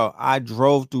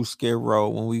Skid Row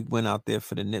when we went out there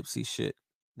for the Nipsey shit.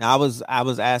 Now I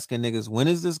was asking niggas, when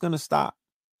is this gonna stop?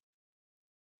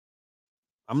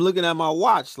 I'm looking at my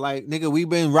watch, like, nigga, we've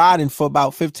been riding for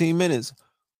about 15 minutes.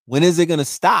 When is it gonna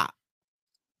stop?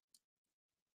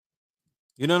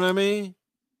 You know what I mean?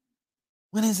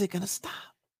 When is it gonna stop?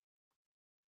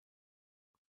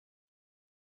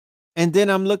 And then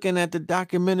I'm looking at the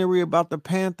documentary about the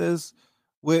Panthers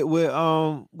with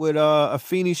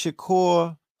Afeni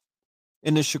Shakur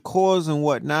and the Shakurs and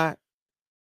whatnot.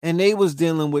 And they was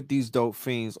dealing with these dope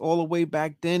fiends all the way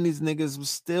back then. These niggas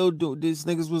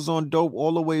was on dope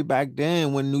all the way back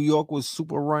then when New York was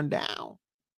super run down.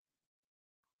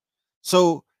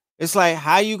 So it's like,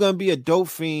 how you gonna be a dope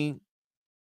fiend?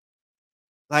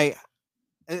 Like,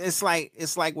 it's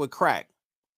like with crack.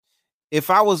 If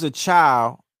I was a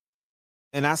child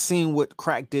and I seen what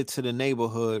crack did to the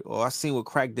neighborhood, or I seen what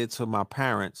crack did to my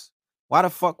parents, why the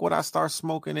fuck would I start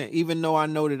smoking it? Even though I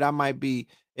know that I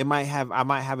might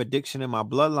have addiction in my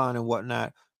bloodline and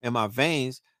whatnot in my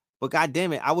veins, but god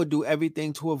damn it, I would do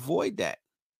everything to avoid that.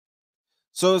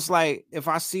 So it's like, if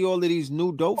I see all of these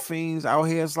new dope fiends out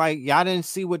here, it's like, y'all didn't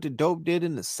see what the dope did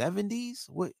in the 70s?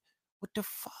 What the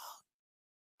fuck?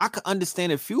 I could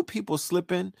understand a few people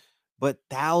slipping, but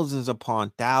thousands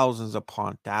upon thousands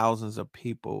upon thousands of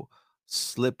people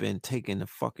slipping, taking the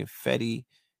fucking fetty.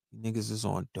 Niggas is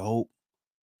on dope.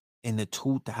 In the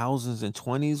 2000s and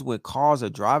 20s, when cars are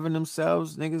driving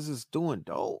themselves, niggas is doing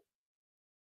dope.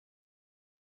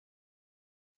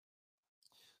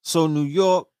 So New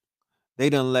York, they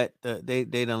done let the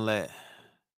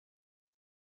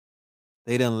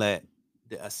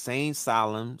insane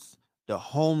asylums, the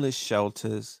homeless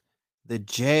shelters, the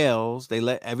jails. They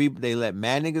let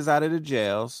mad niggas out of the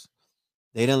jails.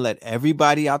 They done let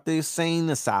everybody out the insane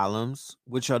asylums,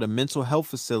 which are the mental health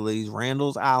facilities,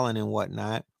 Randall's Island and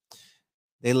whatnot.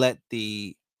 They let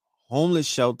the homeless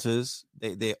shelters,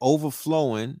 they're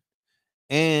overflowing,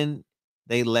 and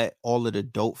they let all of the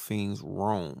dope fiends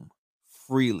roam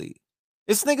freely.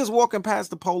 It's niggas walking past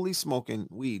the police smoking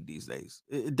weed these days.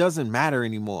 It doesn't matter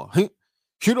anymore. You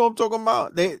know what I'm talking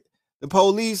about? The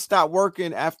police stopped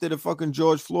working after the fucking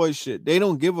George Floyd shit. They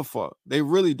don't give a fuck. They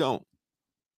really don't.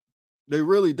 They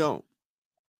really don't.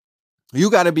 You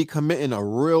got to be committing a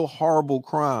real horrible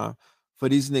crime for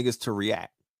these niggas to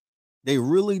react. They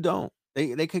really don't.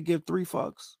 They could give three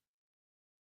fucks.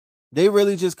 They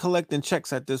really just collecting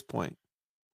checks at this point.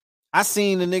 I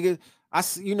seen a nigga.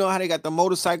 You know how they got the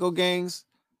motorcycle gangs?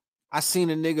 I seen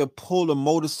a nigga pull the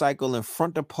motorcycle in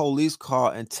front of the police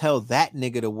car and tell that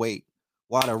nigga to wait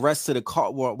while the rest of the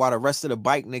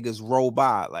bike niggas roll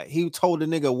by. Like, he told the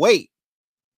nigga wait.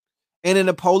 And then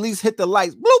the police hit the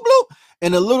lights, bloop bloop.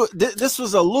 And this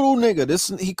was a little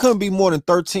nigga. He couldn't be more than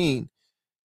 13.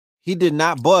 He did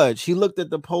not budge. He looked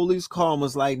at the police car and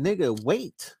was like, nigga,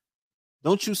 wait.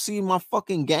 Don't you see my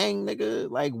fucking gang, nigga?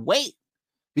 Like, wait.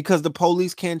 Because the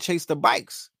police can't chase the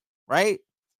bikes, right?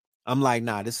 I'm like,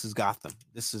 nah, this is Gotham.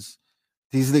 These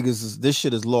niggas this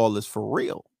shit is lawless for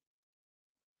real.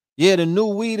 Yeah, the new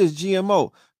weed is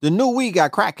GMO. The new weed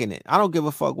got crack in it. I don't give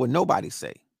a fuck what nobody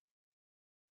say.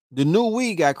 The new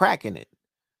weed got crack in it.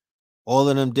 All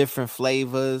of them different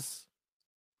flavors.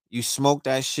 You smoke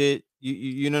that shit.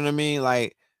 You know what I mean?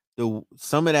 Like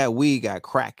some of that weed got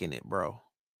crack in it, bro.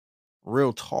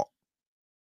 Real talk.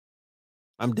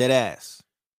 I'm dead ass.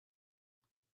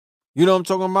 You know what I'm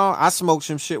talking about? I smoked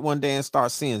some shit one day and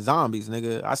start seeing zombies,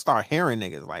 nigga. I start hearing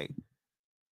niggas like,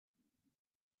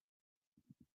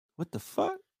 what the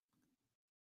fuck?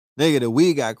 Nigga, the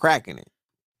weed got crack in it.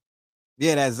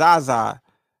 Yeah, that Zaza,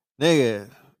 nigga.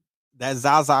 That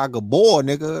Zaza Gabor,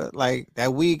 nigga. Like,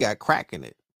 that weed got crack in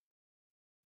it.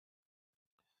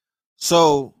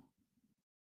 So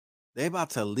they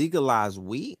about to legalize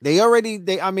weed.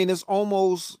 I mean, it's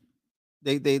almost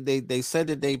they said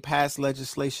that they passed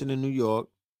legislation in New York.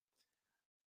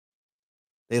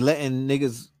 They letting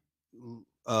niggas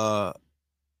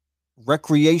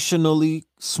recreationally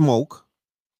smoke.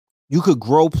 You could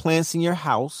grow plants in your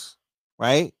house,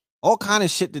 right? All kind of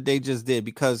shit that they just did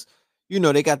because they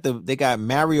got the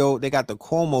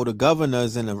Cuomo, the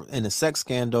governors in a sex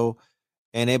scandal,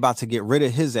 and they about to get rid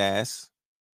of his ass,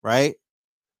 right?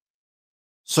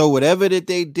 So whatever that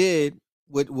they did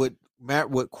with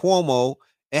Cuomo,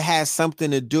 it has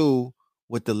something to do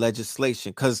with the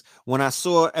legislation. Because when I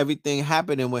saw everything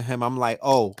happening with him, I'm like,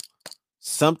 oh,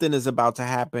 something is about to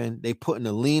happen. They putting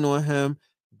a lien on him.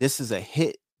 This is a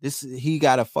hit. He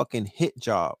got a fucking hit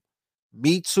job.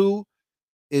 Me Too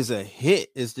is a hit.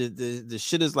 Is the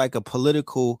shit is like a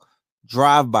political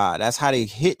drive-by. That's how they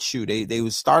hit you. They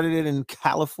started it in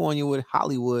California with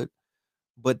Hollywood,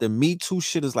 but the Me Too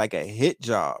shit is like a hit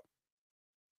job.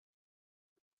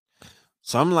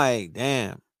 So I'm like,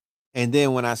 damn. And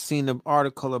then when I seen the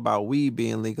article about weed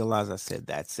being legalized, I said,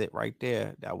 that's it right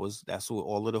there. That's what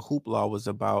all of the hoopla was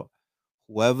about.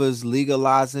 Whoever's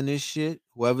legalizing this shit,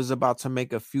 whoever's about to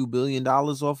make a few $1 billion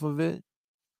off of it,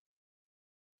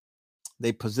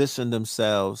 they position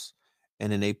themselves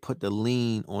and then they put the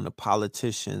lien on the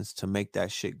politicians to make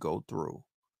that shit go through.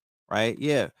 Right?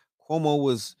 Yeah. Cuomo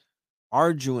was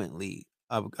arduently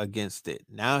against it.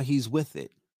 Now he's with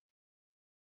it.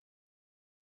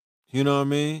 You know what I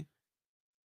mean?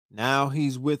 Now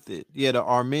he's with it. Yeah, the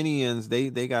Armenians, they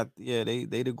got they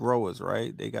the growers,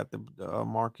 right? They got the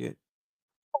market.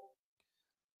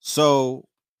 So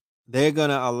they're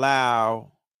gonna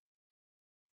allow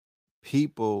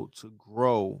people to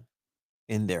grow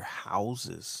in their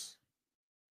houses.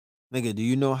 Nigga, do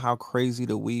you know how crazy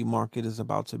the weed market is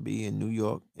about to be in New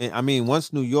York? I mean,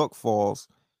 once New York falls,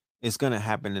 it's gonna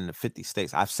happen in the 50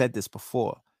 states. I've said this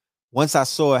before. Once I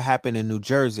saw it happen in New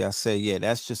Jersey, I said, yeah,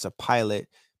 that's just a pilot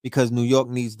because New York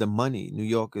needs the money. New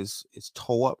York is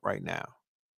toe up right now.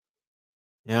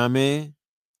 You know what I mean?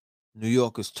 New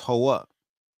York is toe up.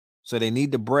 So they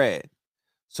need the bread.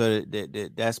 So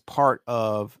that's part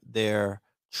of their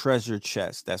treasure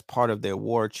chest. That's part of their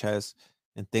war chest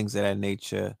and things of that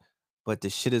nature. But the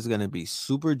shit is going to be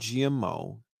super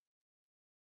GMO,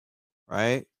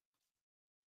 right?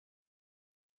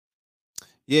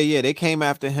 Yeah. They came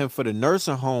after him for the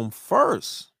nursing home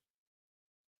first.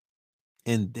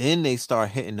 And then they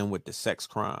start hitting them with the sex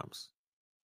crimes,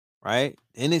 right?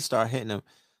 Then they start hitting them.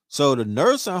 So the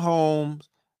nursing homes,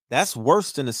 that's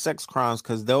worse than the sex crimes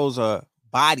because those are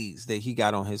bodies that he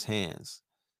got on his hands.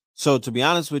 So to be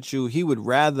honest with you, he would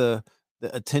rather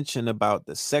the attention about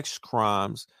the sex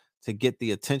crimes to get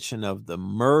the attention of the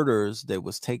murders that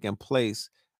was taking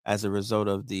place as a result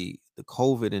of the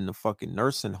COVID in the fucking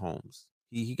nursing homes.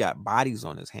 He got bodies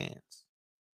on his hands.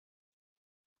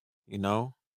 You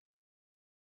know?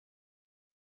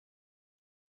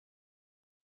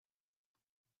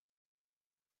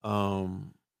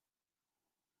 Um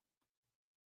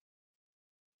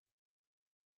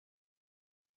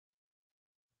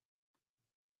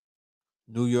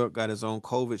New York got its own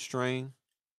COVID strain.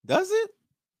 Does it?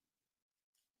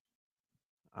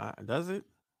 Does it?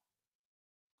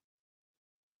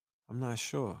 I'm not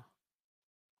sure.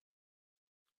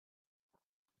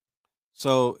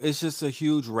 So it's just a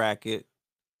huge racket.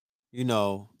 You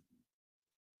know,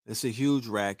 it's a huge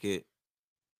racket.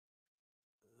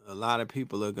 A lot of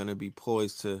people are going to be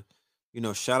poised to,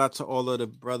 shout out to all of the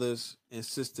brothers and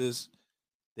sisters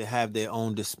that have their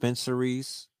own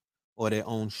dispensaries or their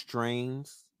own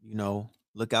strains.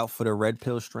 Look out for the red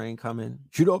pill strain coming.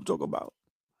 You know what I'm talking about?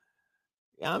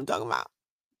 Yeah, I'm talking about.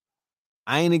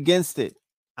 I ain't against it.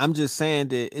 I'm just saying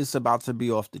that it's about to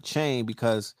be off the chain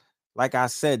because, like I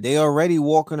said, they already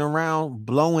walking around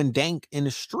blowing dank in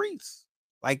the streets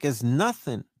like it's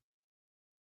nothing.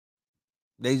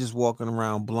 They just walking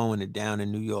around blowing it down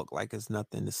in New York like it's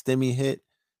nothing. The stimmy hit,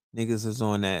 niggas is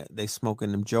on that. They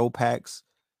smoking them Joe packs.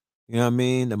 You know what I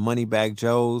mean? The money bag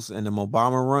Joes and them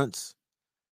Obama runts.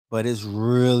 But it's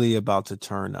really about to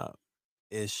turn up.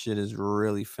 This shit is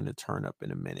really finna turn up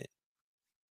in a minute.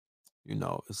 You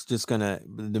know, it's just gonna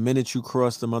the minute you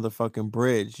cross the motherfucking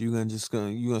bridge, you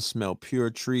gonna smell pure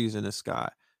trees in the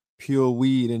sky, pure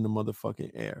weed in the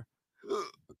motherfucking air.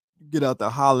 Get out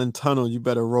the Holland Tunnel, you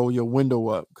better roll your window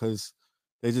up because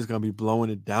they just gonna be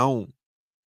blowing it down.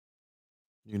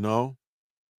 You know,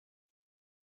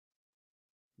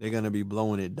 they're gonna be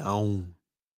blowing it down.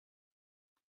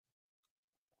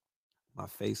 My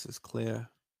face is clear.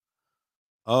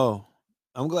 Oh,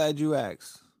 I'm glad you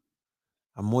asked.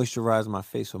 I moisturize my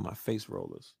face with my face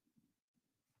rollers.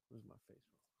 Where's my face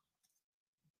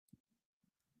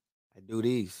roller? I do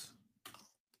these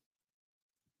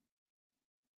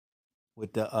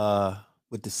with the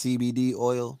CBD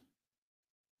oil,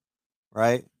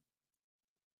 right?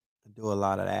 I do a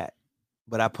lot of that.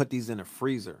 But I put these in the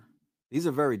freezer. These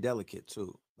are very delicate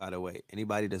too, by the way.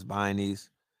 Anybody that's buying these,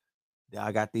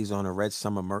 I got these on a Red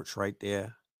Summer merch right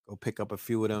there. Go pick up a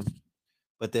few of them.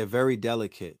 But they're very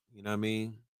delicate. You know what I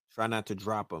mean? Try not to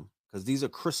drop them because these are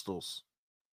crystals.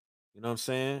 You know what I'm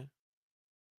saying?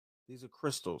 These are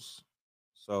crystals.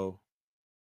 So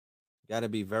got to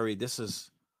be very, this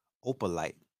is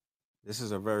opalite. This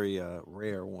is a very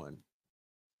rare one.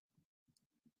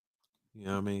 You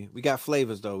know what I mean? We got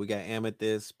flavors though. We got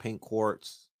amethyst, pink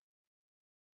quartz,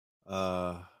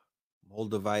 uh,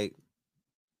 moldavite.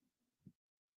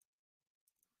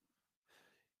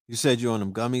 You said you're on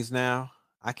them gummies now.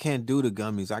 I can't do the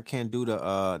gummies. I can't do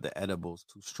the edibles.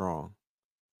 Too strong.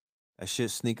 That shit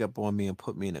sneak up on me and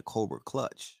put me in a cobra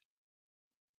clutch.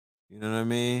 You know what I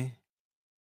mean?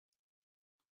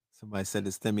 Somebody said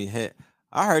the stimmy hit.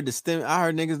 I heard the stim. I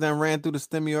heard niggas done ran through the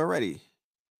stimmy already.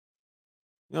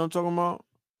 You know what I'm talking about?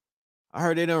 I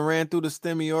heard they done ran through the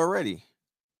stimmy already.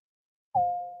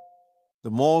 The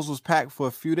malls was packed for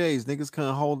a few days. Niggas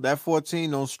couldn't hold that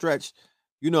 14 don't stretch.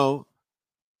 You know,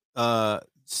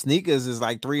 sneakers is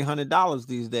like $300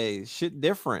 these days. Shit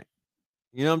different.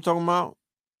 You know what I'm talking about?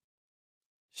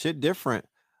 Shit different.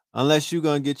 Unless you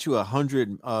gonna get you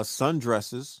 100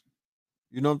 sundresses.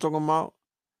 You know what I'm talking about?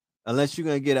 Unless you're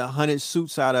gonna get 100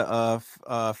 suits out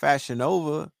of Fashion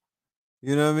Nova.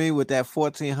 You know what I mean? With that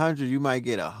 1400, you might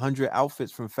get 100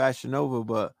 outfits from Fashion Nova.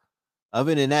 But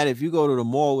other than that, if you go to the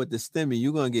mall with the stimmy,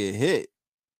 you're gonna get hit.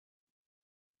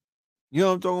 You know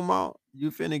what I'm talking about?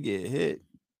 You finna get hit.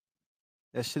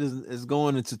 That shit is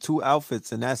going into 2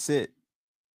 outfits and that's it.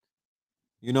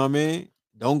 You know what I mean?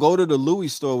 Don't go to the Louis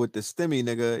store with the stimmy,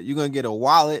 nigga. You're gonna get a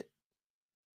wallet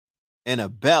and a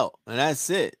belt, and that's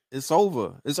it. It's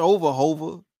over. It's over,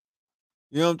 Hova.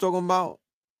 You know what I'm talking about?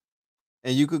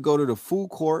 And you could go to the food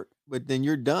court, but then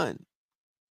you're done.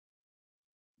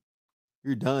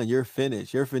 You're done. You're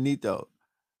finished. You're finito.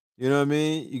 You know what I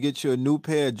mean? You get you a new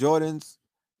pair of Jordans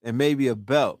and maybe a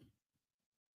belt.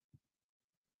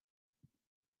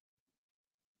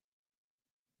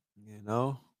 You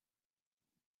know?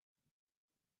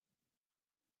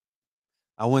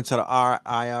 I went to the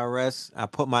IRS. I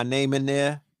put my name in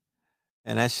there,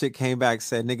 and that shit came back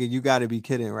said, "Nigga, you got to be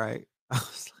kidding, right?" I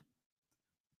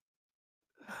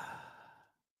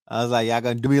was like, "Y'all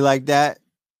gonna do me like that?"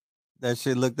 That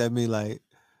shit looked at me like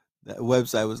that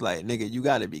website was like, "Nigga, you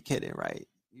got to be kidding, right?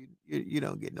 You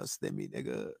don't get no stimmy,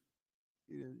 nigga.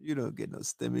 You don't get no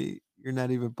stimmy. You're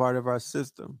not even part of our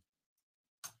system."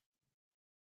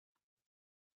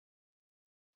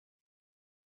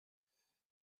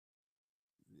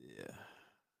 Yeah.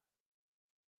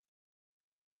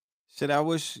 Shit, I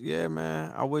wish, yeah,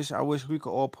 man. I wish we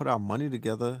could all put our money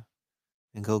together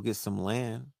and go get some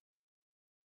land.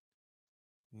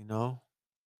 You know,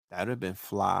 that'd have been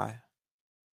fly.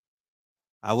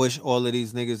 I wish all of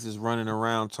these niggas is running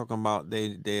around talking about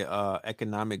they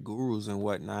economic gurus and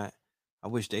whatnot. I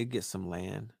wish they'd get some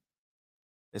land.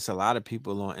 It's a lot of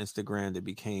people on Instagram that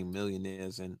became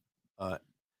millionaires and uh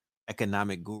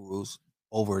economic gurus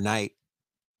overnight.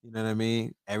 You know what I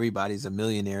mean? Everybody's a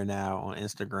millionaire now on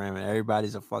Instagram and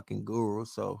everybody's a fucking guru.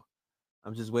 So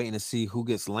I'm just waiting to see who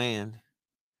gets land.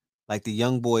 Like the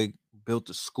young boy built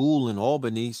a school in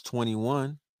Albany. He's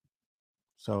 21.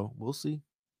 So we'll see.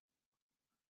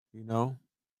 You know,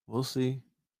 we'll see.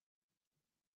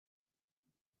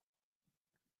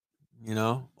 You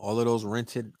know, all of those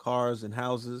rented cars and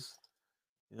houses.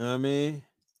 You know what I mean?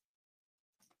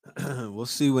 We'll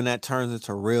see when that turns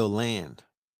into real land.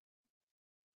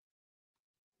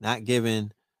 Not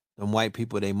giving them white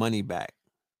people their money back.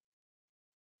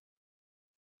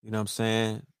 You know what I'm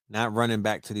saying? Not running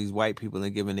back to these white people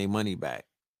and giving their money back.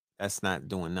 That's not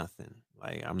doing nothing.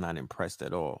 Like, I'm not impressed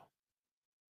at all.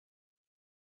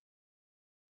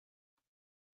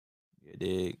 You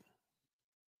dig?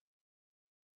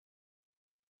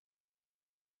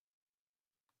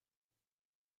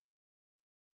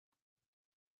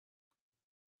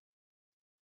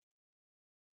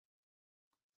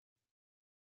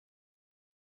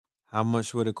 How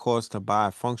much would it cost to buy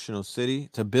a functional city?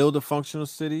 To build a functional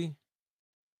city? A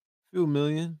few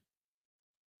million.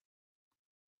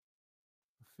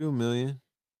 A few million.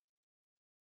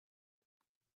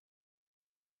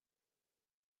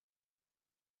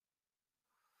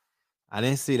 I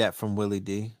didn't see that from Willie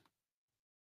D.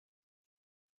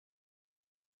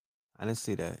 I didn't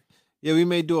see that. Yeah, we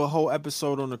may do a whole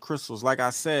episode on the crystals. Like I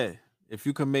said, if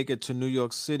you can make it to New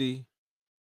York City,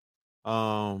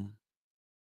 hold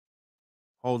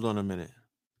on a minute.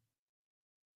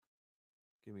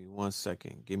 Give me 1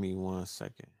 second. Give me 1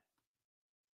 second.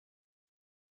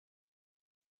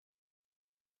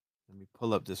 Let me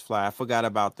pull up this flyer. I forgot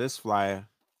about this flyer.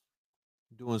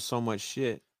 I'm doing so much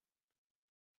shit.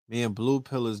 Me and Blue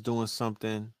Pill is doing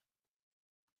something,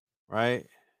 right?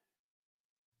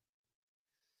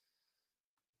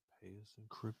 Pay us in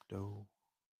crypto.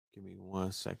 Give me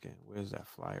 1 second. Where's that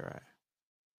flyer at?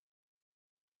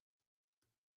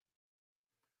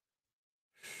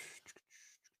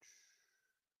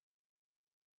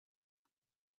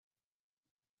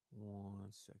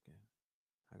 One second.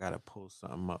 I gotta pull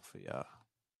something up for y'all.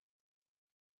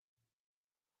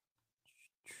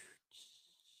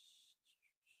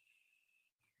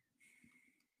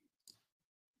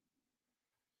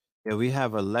 Yeah, we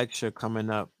have a lecture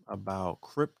coming up about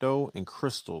crypto and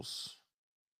crystals.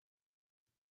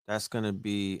 That's gonna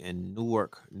be in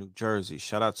Newark, New Jersey.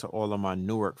 Shout out to all of my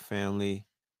Newark family,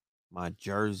 my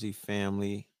Jersey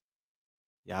family.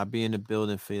 Y'all be in the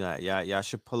building for that. Y'all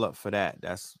should pull up for that.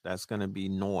 That's gonna be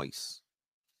noise.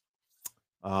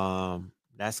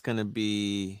 That's gonna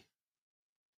be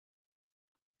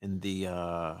in the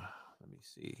let me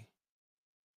see.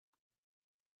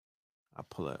 I'll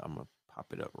pull it. I'm gonna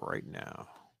pop it up right now.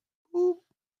 Boop.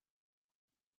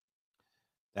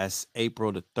 That's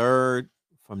April the 3rd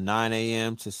from 9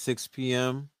 a.m. to 6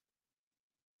 p.m.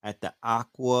 at the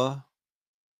Aqua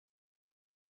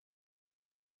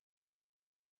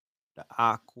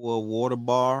Water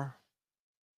Bar.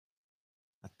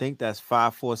 I think that's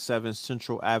 547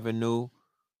 Central Avenue,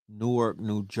 Newark,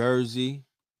 New Jersey.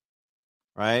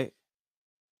 Right?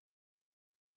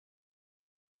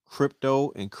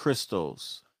 Crypto and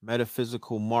crystals,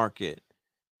 metaphysical market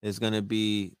is going to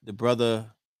be the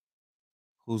brother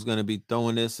who's going to be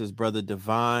throwing this is Brother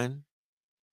Divine,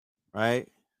 right?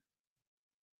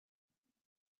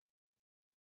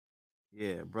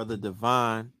 Yeah, Brother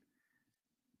Divine.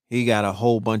 He got a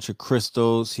whole bunch of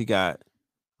crystals. He got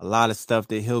a lot of stuff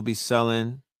that he'll be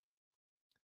selling.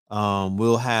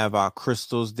 We'll have our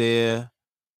crystals there.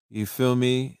 You feel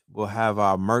me? We'll have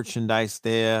our merchandise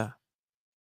there.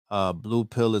 Blue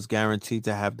Pill is guaranteed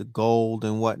to have the gold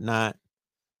and whatnot.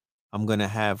 I'm gonna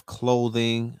have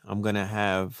clothing. I'm gonna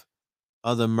have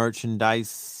other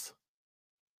merchandise.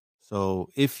 So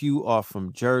if you are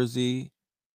from Jersey,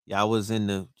 y'all was in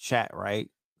the chat,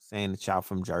 right? Saying that y'all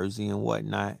from Jersey and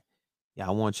whatnot. Yeah,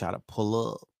 I want y'all to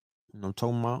pull up. You know what I'm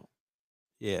talking about?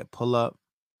 Yeah, pull up.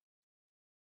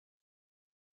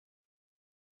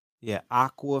 Yeah,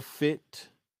 Aqua Fit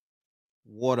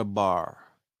Water Bar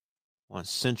on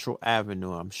Central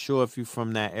Avenue. I'm sure if you're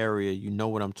from that area, you know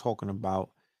what I'm talking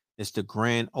about. It's the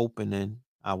grand opening.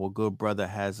 Our good brother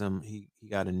has him. He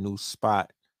got a new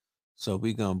spot. So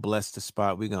we're gonna bless the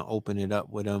spot. We're gonna open it up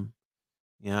with him.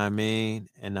 You know what I mean?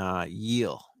 And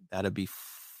yield. That'll be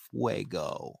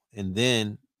fuego. And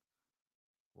then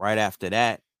right after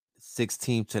that,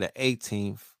 16th to the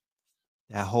 18th,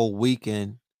 that whole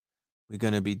weekend, we're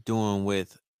gonna be doing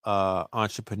with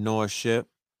entrepreneurship,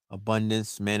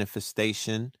 abundance,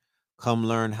 manifestation. Come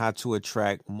learn how to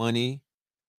attract money,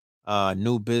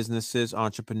 new businesses,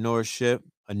 entrepreneurship,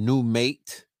 a new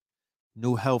mate,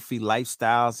 new healthy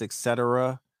lifestyles,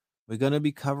 etc. We're gonna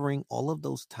be covering all of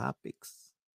those topics.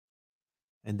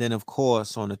 And then, of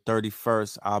course, on the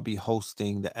 31st, I'll be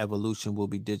hosting The Evolution Will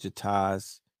Be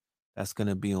Digitized. That's going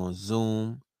to be on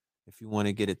Zoom. If you want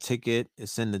to get a ticket,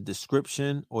 it's in the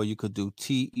description, or you could do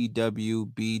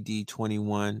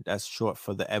TEWBD21. That's short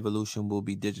for The Evolution Will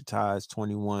Be Digitized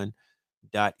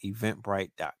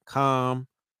 21.eventbrite.com.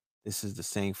 This is the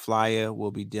same flyer. We'll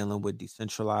be dealing with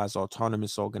decentralized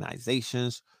autonomous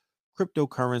organizations,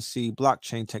 cryptocurrency,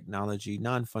 blockchain technology,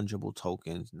 non-fungible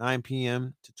tokens, 9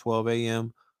 p.m. to 12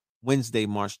 a.m. Wednesday,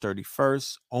 March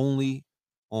 31st, only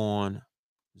on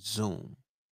Zoom.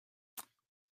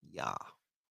 Yeah.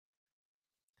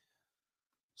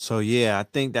 So yeah, I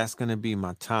think that's going to be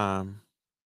my time.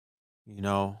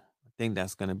 I think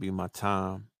that's going to be my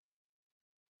time.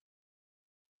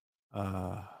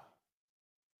 I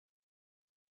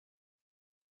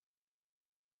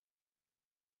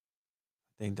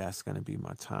think that's going to be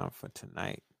my time for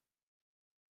tonight.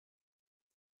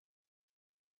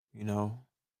 You know,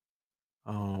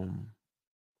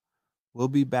 we'll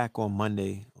be back on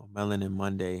Monday, on Melanin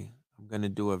Monday. I'm gonna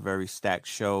do a very stacked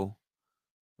show.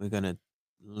 We're gonna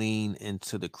lean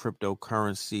into the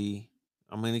cryptocurrency.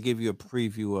 I'm gonna give you a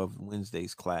preview of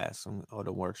Wednesday's class or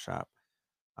the workshop.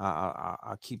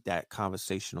 I'll keep that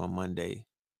conversation on Monday,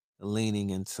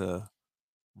 leaning into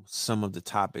some of the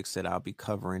topics that I'll be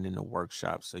covering in the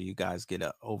workshop, so you guys get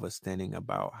an understanding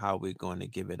about how we're going to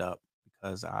give it up.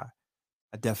 Because I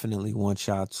definitely want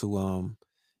y'all to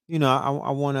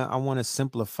I wanna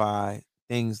simplify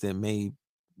things that may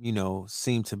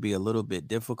seem to be a little bit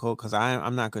difficult. Because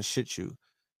I'm not gonna shit you.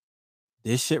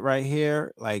 This shit right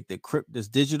here, like this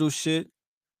digital shit,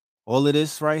 all of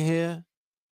this right here,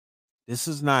 this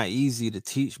is not easy to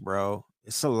teach, bro.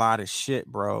 It's a lot of shit,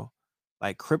 bro.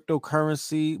 Like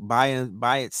cryptocurrency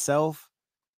by itself,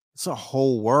 it's a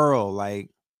whole world.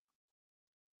 Like,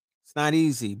 it's not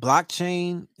easy.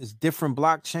 Blockchain is different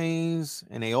blockchains,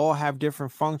 and they all have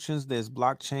different functions. There's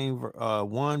blockchain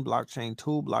 1, blockchain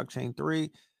 2, blockchain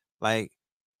 3. Like,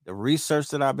 the research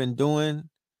that I've been doing,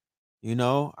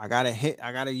 I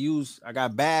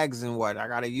got bags and what? I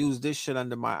gotta use this shit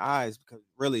under my eyes, because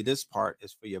really this part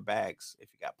is for your bags if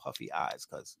you got puffy eyes,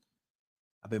 because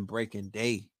I've been breaking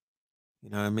day. You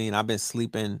know what I mean? I've been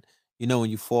sleeping, when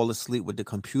you fall asleep with the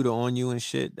computer on you and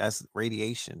shit, that's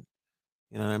radiation.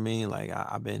 You know what I mean? Like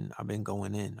I've been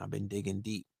going in. I've been digging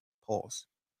deep. Pause.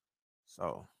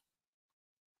 So,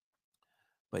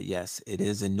 but yes, it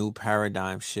is a new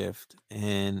paradigm shift.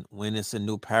 And when it's a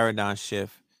new paradigm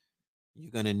shift,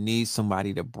 you're going to need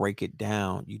somebody to break it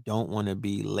down. You don't want to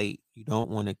be late. You don't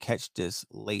want to catch this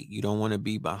late. You don't want to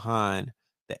be behind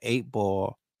the 8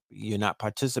 ball. You're not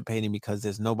participating because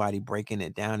there's nobody breaking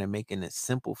it down and making it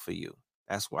simple for you.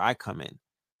 That's where I come in.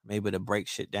 I'm able to break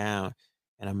shit down,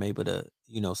 and I'm able to,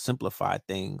 simplify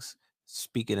things,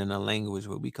 speak it in a language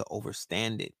where we could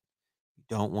understand it. You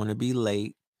don't want to be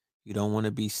late. You don't want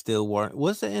to be still working.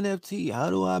 What's the NFT? How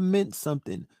do I mint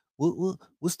something?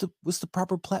 What's the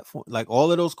proper platform? Like,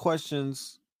 all of those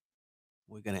questions,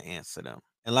 we're gonna answer them.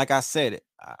 And like I said,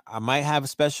 I might have a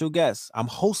special guest. I'm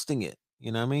hosting it.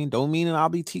 You know what I mean? Don't mean that I'll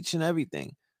be teaching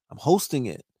everything. I'm hosting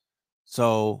it.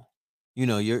 So, you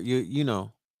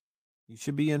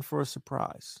should be in for a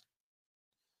surprise.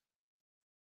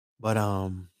 But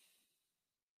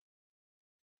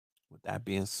with that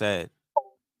being said,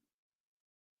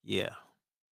 yeah.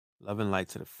 Love and light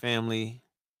to the family.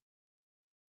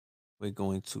 We're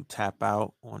going to tap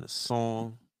out on a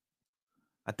song.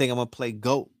 I think I'm gonna play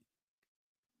Goat.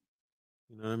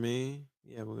 You know what I mean?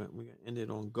 Yeah, we're gonna end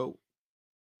it on Goat.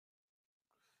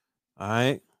 All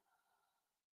right.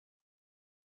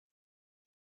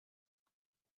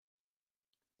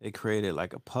 They created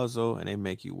like a puzzle and they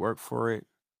make you work for it.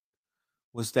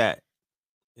 What's that?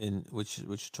 In which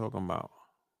what you talking about?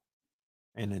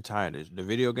 And entire the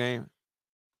video game.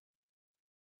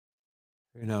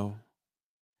 You know,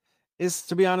 it's,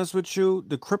 to be honest with you,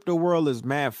 the crypto world is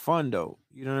mad fun though.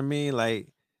 You know what I mean? Like,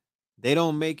 they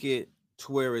don't make it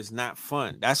to where it's not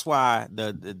fun. That's why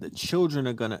the children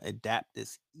are gonna adapt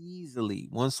this easily.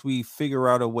 Once we figure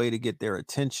out a way to get their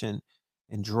attention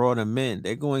and draw them in,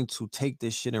 they're going to take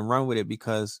this shit and run with it,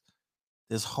 because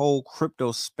this whole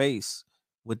crypto space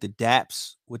with the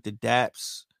dApps, with the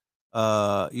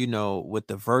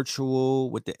virtual,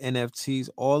 with the NFTs,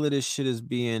 all of this shit is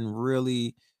being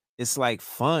really, it's like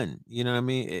fun. You know what I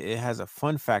mean? It has a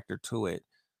fun factor to it.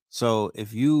 So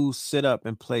if you sit up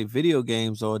and play video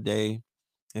games all day,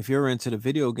 if you're into the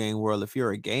video game world, if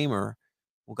you're a gamer,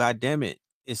 well, god damn it,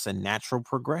 it's a natural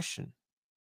progression.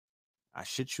 I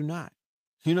shit you not.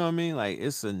 You know what I mean? Like,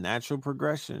 it's a natural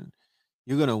progression.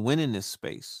 You're gonna win in this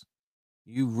space.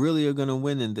 You really are going to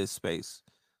win in this space.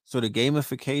 So the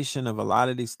gamification of a lot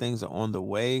of these things are on the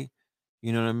way.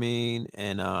 You know what I mean?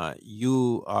 And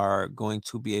you are going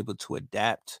to be able to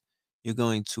adapt. You're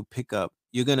going to pick up.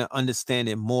 You're going to understand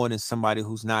it more than somebody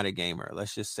who's not a gamer.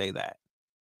 Let's just say that.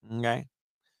 Okay.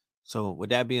 So with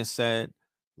that being said,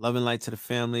 love and light to the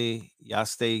family. Y'all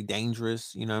stay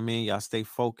dangerous. You know what I mean? Y'all stay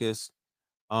focused.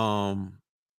 Um,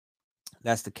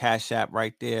 that's the Cash App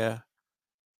right there.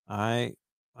 All right.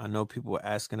 I know people were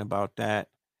asking about that.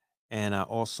 And I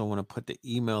also want to put the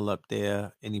email up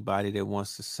there. Anybody that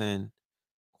wants to send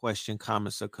question,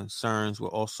 comments, or concerns. We're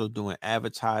also doing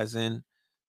advertising.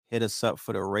 Hit us up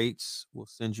for the rates. We'll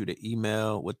send you the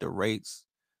email with the rates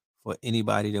for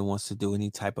anybody that wants to do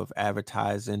any type of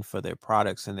advertising for their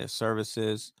products and their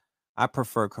services. I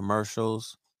prefer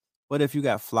commercials, but if you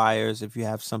got flyers, if you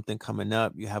have something coming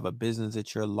up, you have a business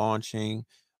that you're launching,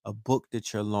 a book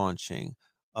that you're launching,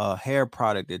 a hair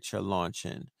product that you're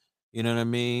launching, you know what I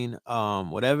mean?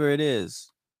 Whatever it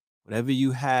is, Whatever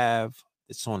you have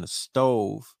that's on the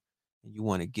stove, and you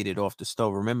want to get it off the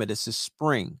stove. Remember, this is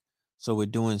spring. So we're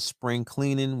doing spring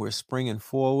cleaning. We're springing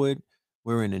forward.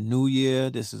 We're in a new year.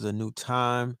 This is a new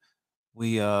time.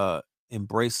 We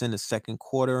embracing the second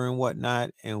quarter and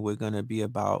whatnot. And we're gonna be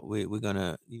about we're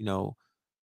gonna,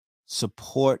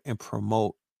 support and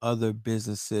promote other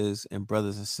businesses and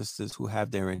brothers and sisters who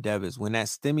have their endeavors. When that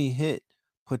stimmy hit,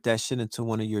 put that shit into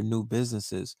one of your new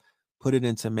businesses. Put it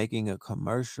into making a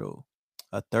commercial,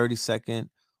 a 30-second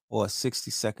or a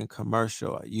 60-second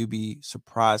commercial. You'd be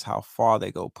surprised how far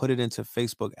they go. Put it into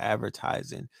Facebook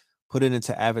advertising. Put it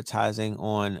into advertising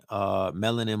on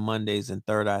Melanin Mondays and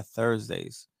Third Eye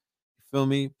Thursdays. You feel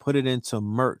me? Put it into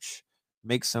merch.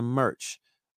 Make some merch.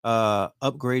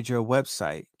 Upgrade your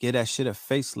website. Get that shit a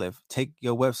facelift. Take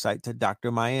your website to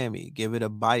Dr. Miami. Give it a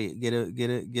body.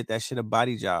 Get that shit a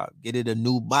body job. Get it a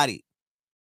new body.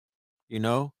 You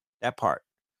know that part.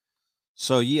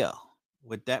 So yeah.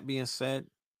 With that being said,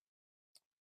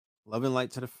 love and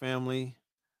light to the family.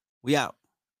 We out.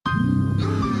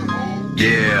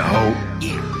 Yeah, ho.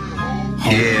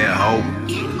 Yeah, ho.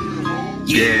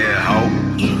 Yeah, ho.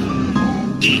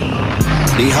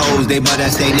 These hoes, they but I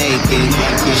stay naked,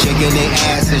 shaking their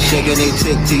ass and shaking their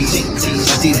titties.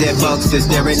 Pussies at bucks,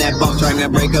 just staring at bucks, trying to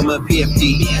break them a 50.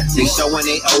 They showing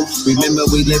they oats. Remember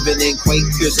we living in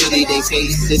Quaker City. They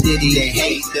taste the ditty, they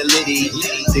hate the litty.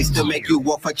 They still make you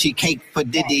walk for cheap cake for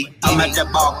Diddy. I'm at the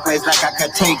bar place like I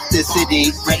could take the city.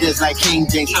 Red is like King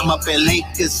James, I'm up in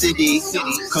Laker City.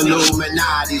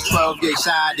 Illuminati, 12 get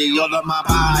shoddy, all of my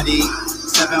body.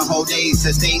 7 whole days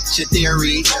to state your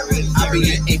theory. I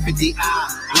be an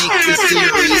 850I, link the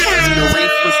series. The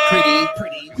race was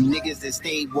pretty. You niggas that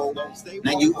stayed woke.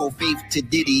 Now you owe faith to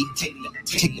Diddy. Take that,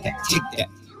 take that, take that.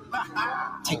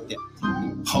 Take that.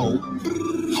 Ho,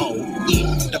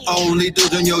 yeah. The only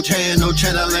dudes on your channel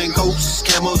channeling ghosts.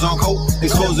 Camels on coke,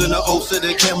 exposing the oaths of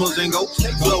the camels and goats.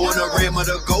 Blowing the ram of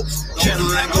the goats.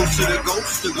 Channeling ghosts to the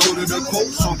goats. To go to the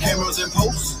quotes on cameras and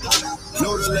posts.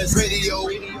 Nodeless radio.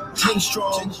 King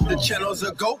strong, the channels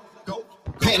are goat.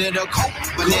 Painted a coat,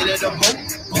 banana the boat.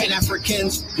 Pan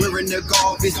Africans wearing the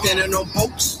garb, is standing on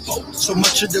boats. So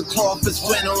much of the cloth is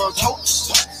flannel on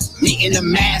totes. Meeting the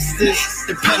masters,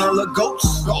 the panel of goats.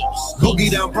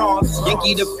 Boogie down bronze,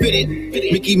 Yankee the fitted,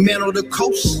 Mickey Mantle the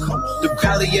coast. The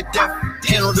valley of death,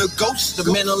 handle the ghost. The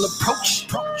mental approach,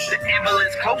 the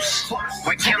ambulance close.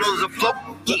 White candles afloat.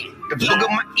 The bug of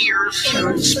my ears,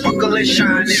 sparkle and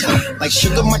shine like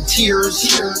sugar my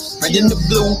tears. Red in the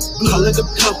blue, color the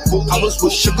purple. I was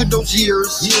with sugar those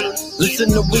years.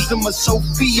 Listen to wisdom of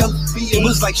Sophia. It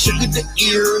was like sugar the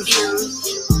ears.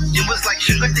 It was like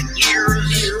sugar the